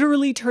things,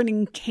 literally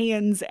turning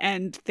cans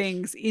and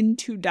things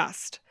into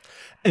dust,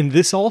 And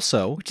this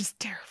also, which is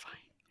terrifying.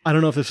 I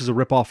don't know if this is a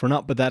ripoff or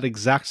not, but that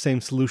exact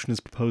same solution is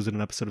proposed in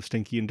an episode of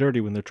Stinky and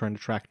Dirty when they're trying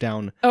to track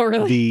down Oh,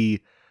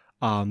 really?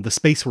 the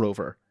space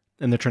rover,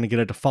 and they're trying to get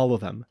it to follow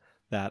them.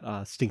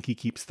 That Stinky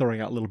keeps throwing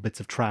out little bits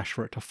of trash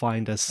for it to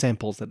find as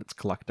samples that it's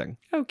collecting.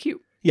 Oh,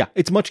 cute. Yeah,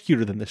 it's much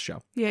cuter than this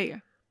show. Yeah.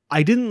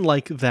 I didn't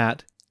like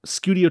that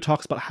Scudio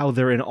talks about how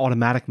they're in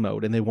automatic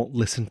mode and they won't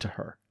listen to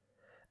her.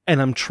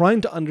 And I'm trying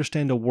to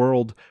understand a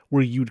world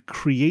where you'd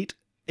create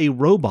a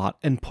robot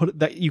and put it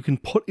that you can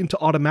put into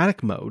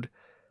automatic mode,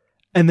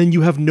 and then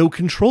you have no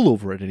control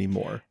over it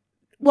anymore.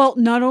 Well,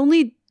 not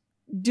only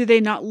do they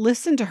not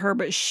listen to her,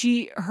 but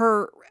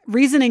her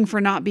reasoning for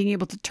not being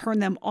able to turn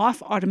them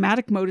off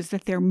automatic mode is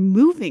that they're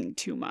moving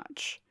too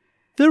much.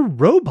 They're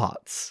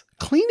robots,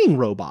 cleaning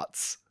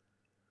robots.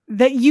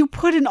 That you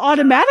put in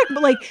automatic,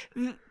 but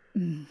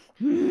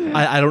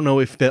I don't know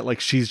if that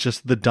she's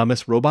just the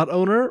dumbest robot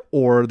owner,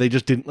 or they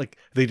just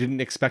didn't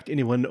expect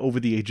anyone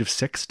over the age of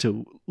 6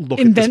 to look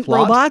at this invent plot.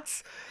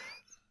 robots.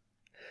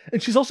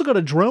 And she's also got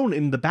a drone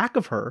in the back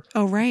of her.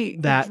 Oh,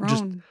 right. That the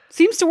just- drone.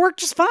 Seems to work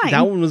just fine.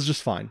 That one was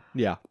just fine.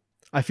 Yeah.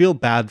 I feel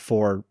bad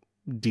for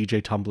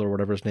DJ Tumblr,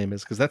 whatever his name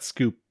is, because that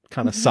scoop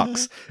kind of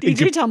sucks.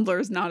 DJ Tumblr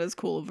is not as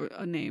cool of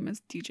a name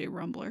as DJ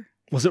Rumbler.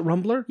 Was it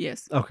Rumbler?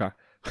 Yes. Okay.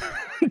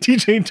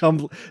 DJ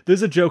Tumblr.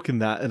 There's a joke in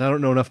that, and I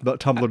don't know enough about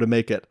Tumblr to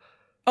make it.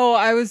 Oh,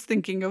 I was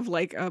thinking of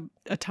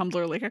a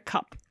tumbler, like a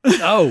cup.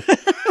 Oh.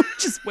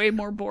 Which is way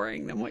more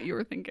boring than what you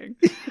were thinking.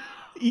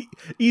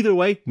 Either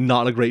way,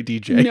 not a great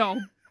DJ. No.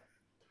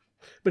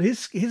 But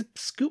his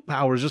scoop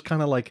power is just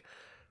kind of like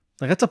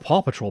that's a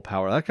Paw Patrol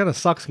power. That kind of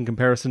sucks in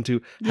comparison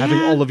to having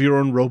Yeah. all of your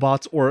own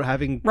robots or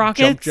having Rockets.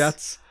 jump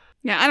jets.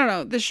 Yeah, I don't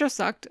know. This show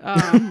sucked.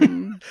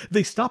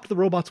 They stopped the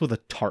robots with a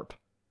tarp.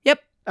 Yep.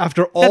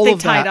 After That all they of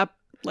tied that, up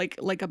like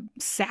a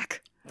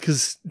sack.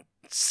 because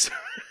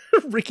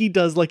Ricky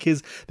does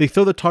they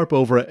throw the tarp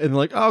over it, and they're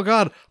like, oh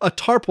god, a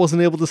tarp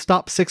wasn't able to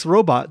stop 6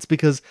 robots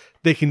because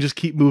they can just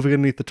keep moving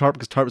underneath the tarp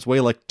because tarps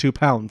weigh 2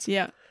 pounds.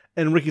 Yeah.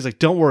 And Ricky's like,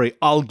 don't worry,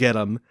 I'll get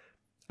him.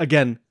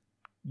 Again,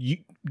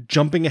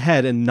 jumping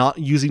ahead and not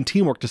using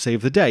teamwork to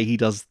save the day. He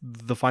does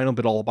the final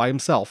bit all by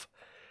himself.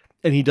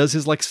 And he does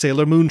his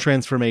Sailor Moon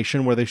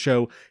transformation where they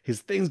show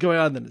his things going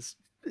on, and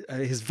then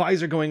his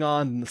visor going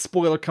on, and the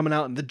spoiler coming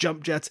out, and the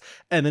jump jets.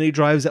 And then he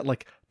drives at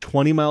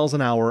 20 miles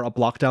an hour a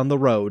block down the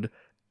road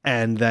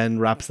and then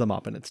wraps them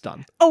up and it's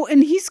done. Oh,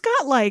 and he's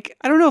got like,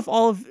 I don't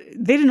know if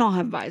they didn't all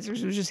have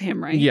visors. It was just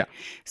him, right? Yeah.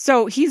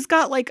 So he's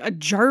got like a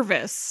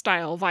Jarvis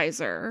style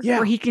visor Yeah.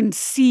 where he can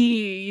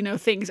see,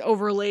 things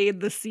overlaid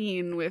the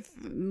scene with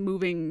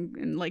moving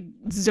and like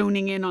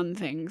zoning in on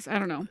things. I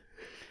don't know.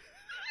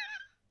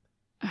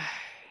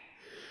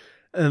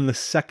 And the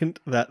second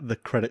that the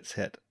credits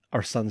hit,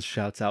 our son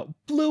shouts out,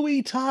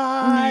 "Bluey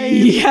time!"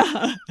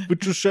 Yeah.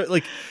 Which was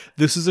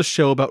this is a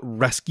show about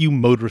rescue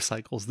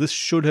motorcycles. This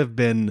should have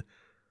been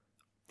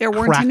There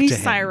weren't crack any to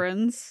him.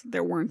 sirens.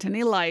 There weren't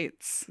any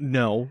lights.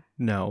 no,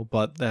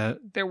 but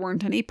There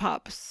weren't any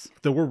pups.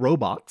 there were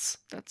robots.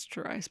 That's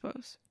true, I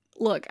suppose.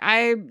 Look,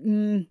 I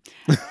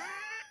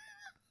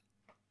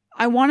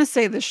want to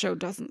say this show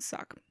doesn't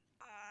suck.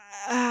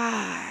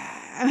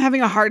 I'm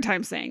having a hard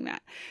time saying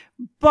that.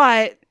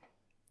 But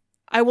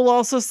I will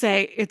also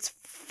say it's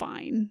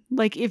fine.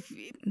 Like, if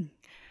the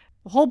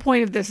whole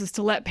point of this is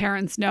to let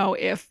parents know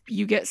if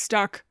you get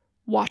stuck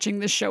watching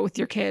this show with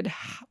your kid,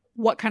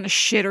 what kind of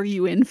shit are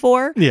you in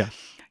for? Yeah.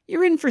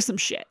 You're in for some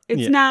shit.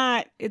 It's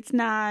not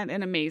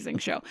an amazing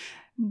show,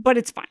 but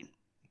it's fine.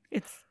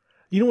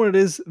 You know what it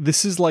is?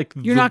 This is like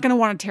You're not going to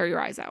want to tear your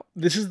eyes out.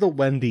 This is the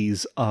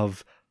Wendy's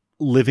of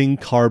living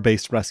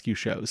car-based rescue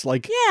shows.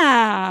 Like,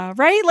 Yeah,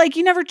 right? Like,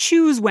 you never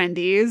choose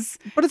Wendy's,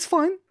 but it's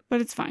fine.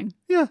 but it's fine.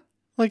 Yeah.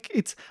 Like,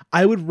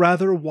 I would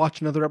rather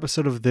watch another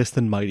episode of this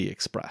than Mighty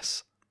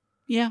Express.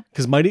 Yeah.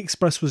 Because Mighty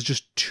Express was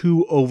just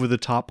too over the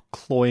top,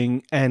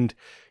 cloying, and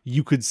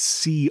you could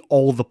see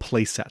all the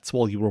play sets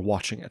while you were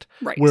watching it.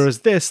 Right. Whereas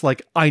this,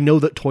 like, I know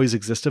that toys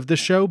exist of this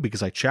show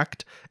because I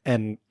checked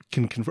and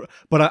can confirm,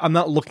 but I'm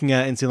not looking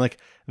at it and saying, like,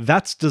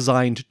 that's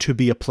designed to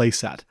be a play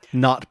set,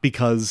 not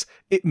because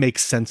it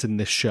makes sense in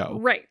this show.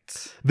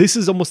 Right. This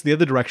is almost the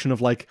other direction of,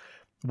 like,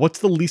 what's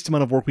the least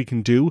amount of work we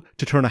can do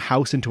to turn a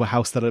house into a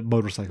house that a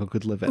motorcycle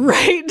could live in?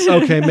 Right.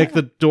 Okay, make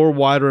the door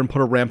wider and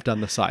put a ramp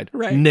down the side.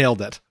 Right.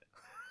 Nailed it.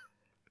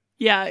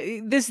 Yeah,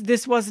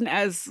 this wasn't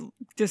as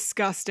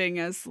disgusting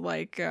as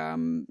like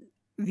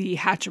the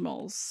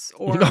Hatchimals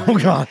or Oh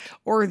god.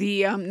 or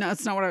the no,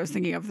 that's not what I was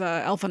thinking of,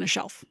 the Elf on a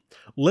Shelf.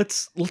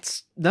 Let's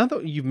now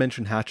that you've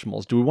mentioned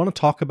Hatchimals, do we want to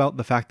talk about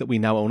the fact that we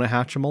now own a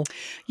Hatchimal?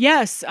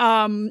 Yes,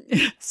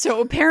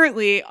 so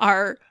apparently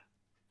our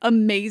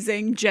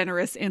amazing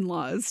generous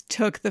in-laws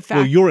took the fact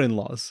Well, your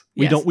in-laws.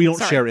 We Yes, don't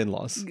sorry. share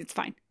in-laws. It's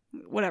fine.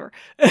 Whatever.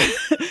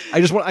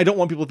 I don't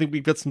want people to think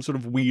we've got some sort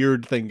of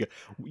weird thing.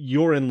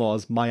 Your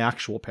in-laws, my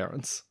actual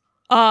parents.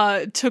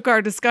 Took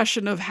our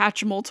discussion of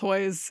Hatchimal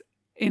toys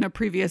in a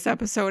previous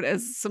episode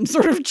as some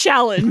sort of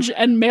challenge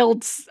and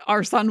mailed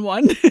our son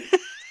one.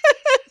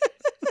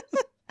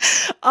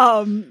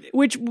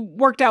 Which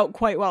worked out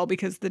quite well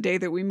because the day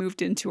that we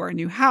moved into our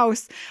new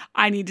house,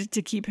 I needed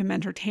to keep him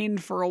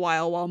entertained for a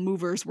while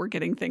movers were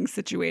getting things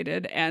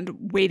situated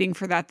and waiting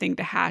for that thing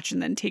to hatch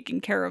and then taking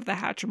care of the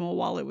Hatchimal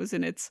while it was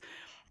in its,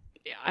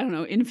 I don't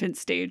know, infant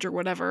stage or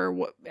whatever,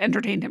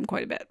 entertained him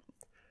quite a bit.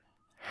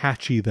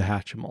 Hatchy the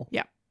Hatchimal.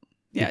 Yeah.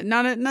 Yeah,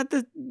 not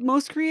the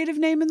most creative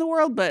name in the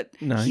world, but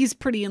No. he's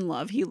pretty in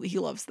love. He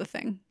loves the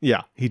thing.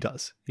 Yeah, he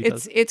does.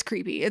 It's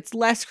creepy. It's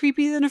less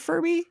creepy than a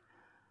Furby,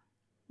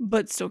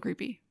 but still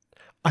creepy.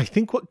 I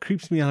think what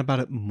creeps me out about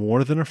it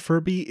more than a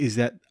Furby is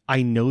that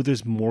I know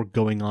there's more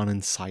going on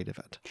inside of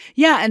it.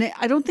 Yeah, and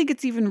I don't think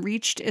it's even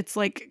reached its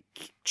like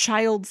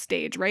child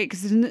stage, right?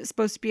 Because isn't it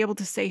supposed to be able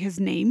to say his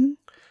name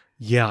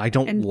Yeah, I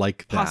don't and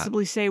like that.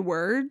 possibly say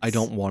words? I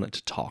don't want it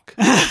to talk.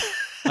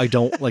 I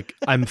don't like.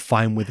 I'm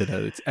fine with it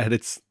at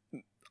its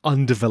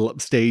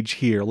undeveloped stage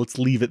here. Let's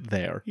leave it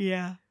there.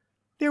 Yeah,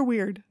 they're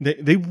weird.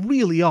 They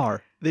really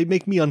are. They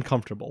make me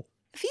uncomfortable.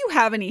 If you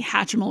have any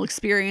Hatchimal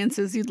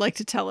experiences you'd like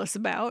to tell us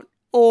about,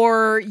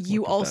 or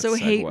you Look at also that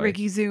hate segue.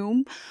 Ricky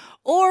Zoom,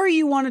 or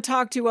you want to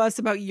talk to us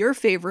about your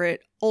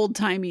favorite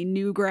old-timey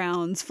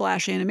Newgrounds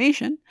Flash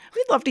animation,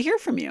 we'd love to hear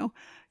from you.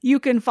 You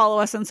can follow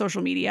us on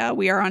social media.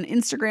 We are on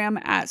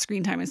Instagram at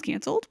Screentime is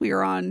Cancelled. We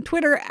are on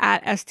Twitter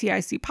at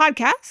STIC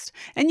Podcast.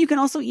 And you can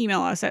also email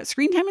us at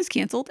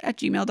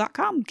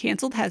screentimeiscancelled@gmail.com.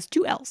 Cancelled has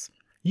 2 L's.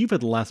 You've had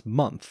the last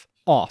month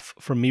off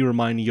from me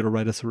reminding you to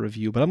write us a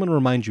review, but I'm going to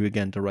remind you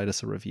again to write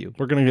us a review.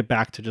 We're going to get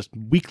back to just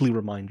weekly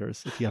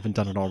reminders if you haven't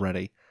done it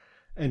already.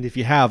 And if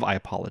you have, I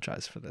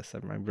apologize for this. I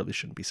really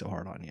shouldn't be so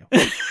hard on you.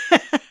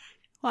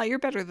 Well, you're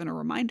better than a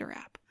reminder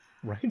app.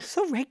 Right?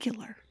 So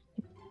regular.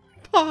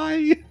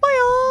 Bye! Bye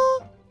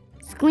all!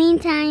 Screen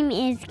Time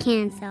is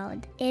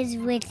Cancelled is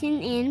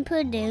written and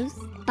produced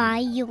by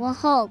your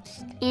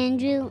hosts,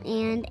 Andrew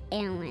and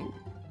Aaron.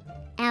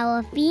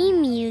 Our theme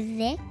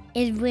music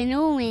is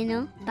Winnow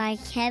Winnow by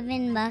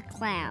Kevin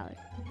MacLeod.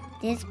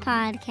 This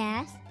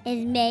podcast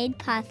is made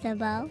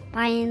possible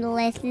by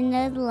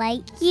listeners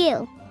like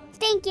you.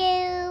 Thank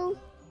you!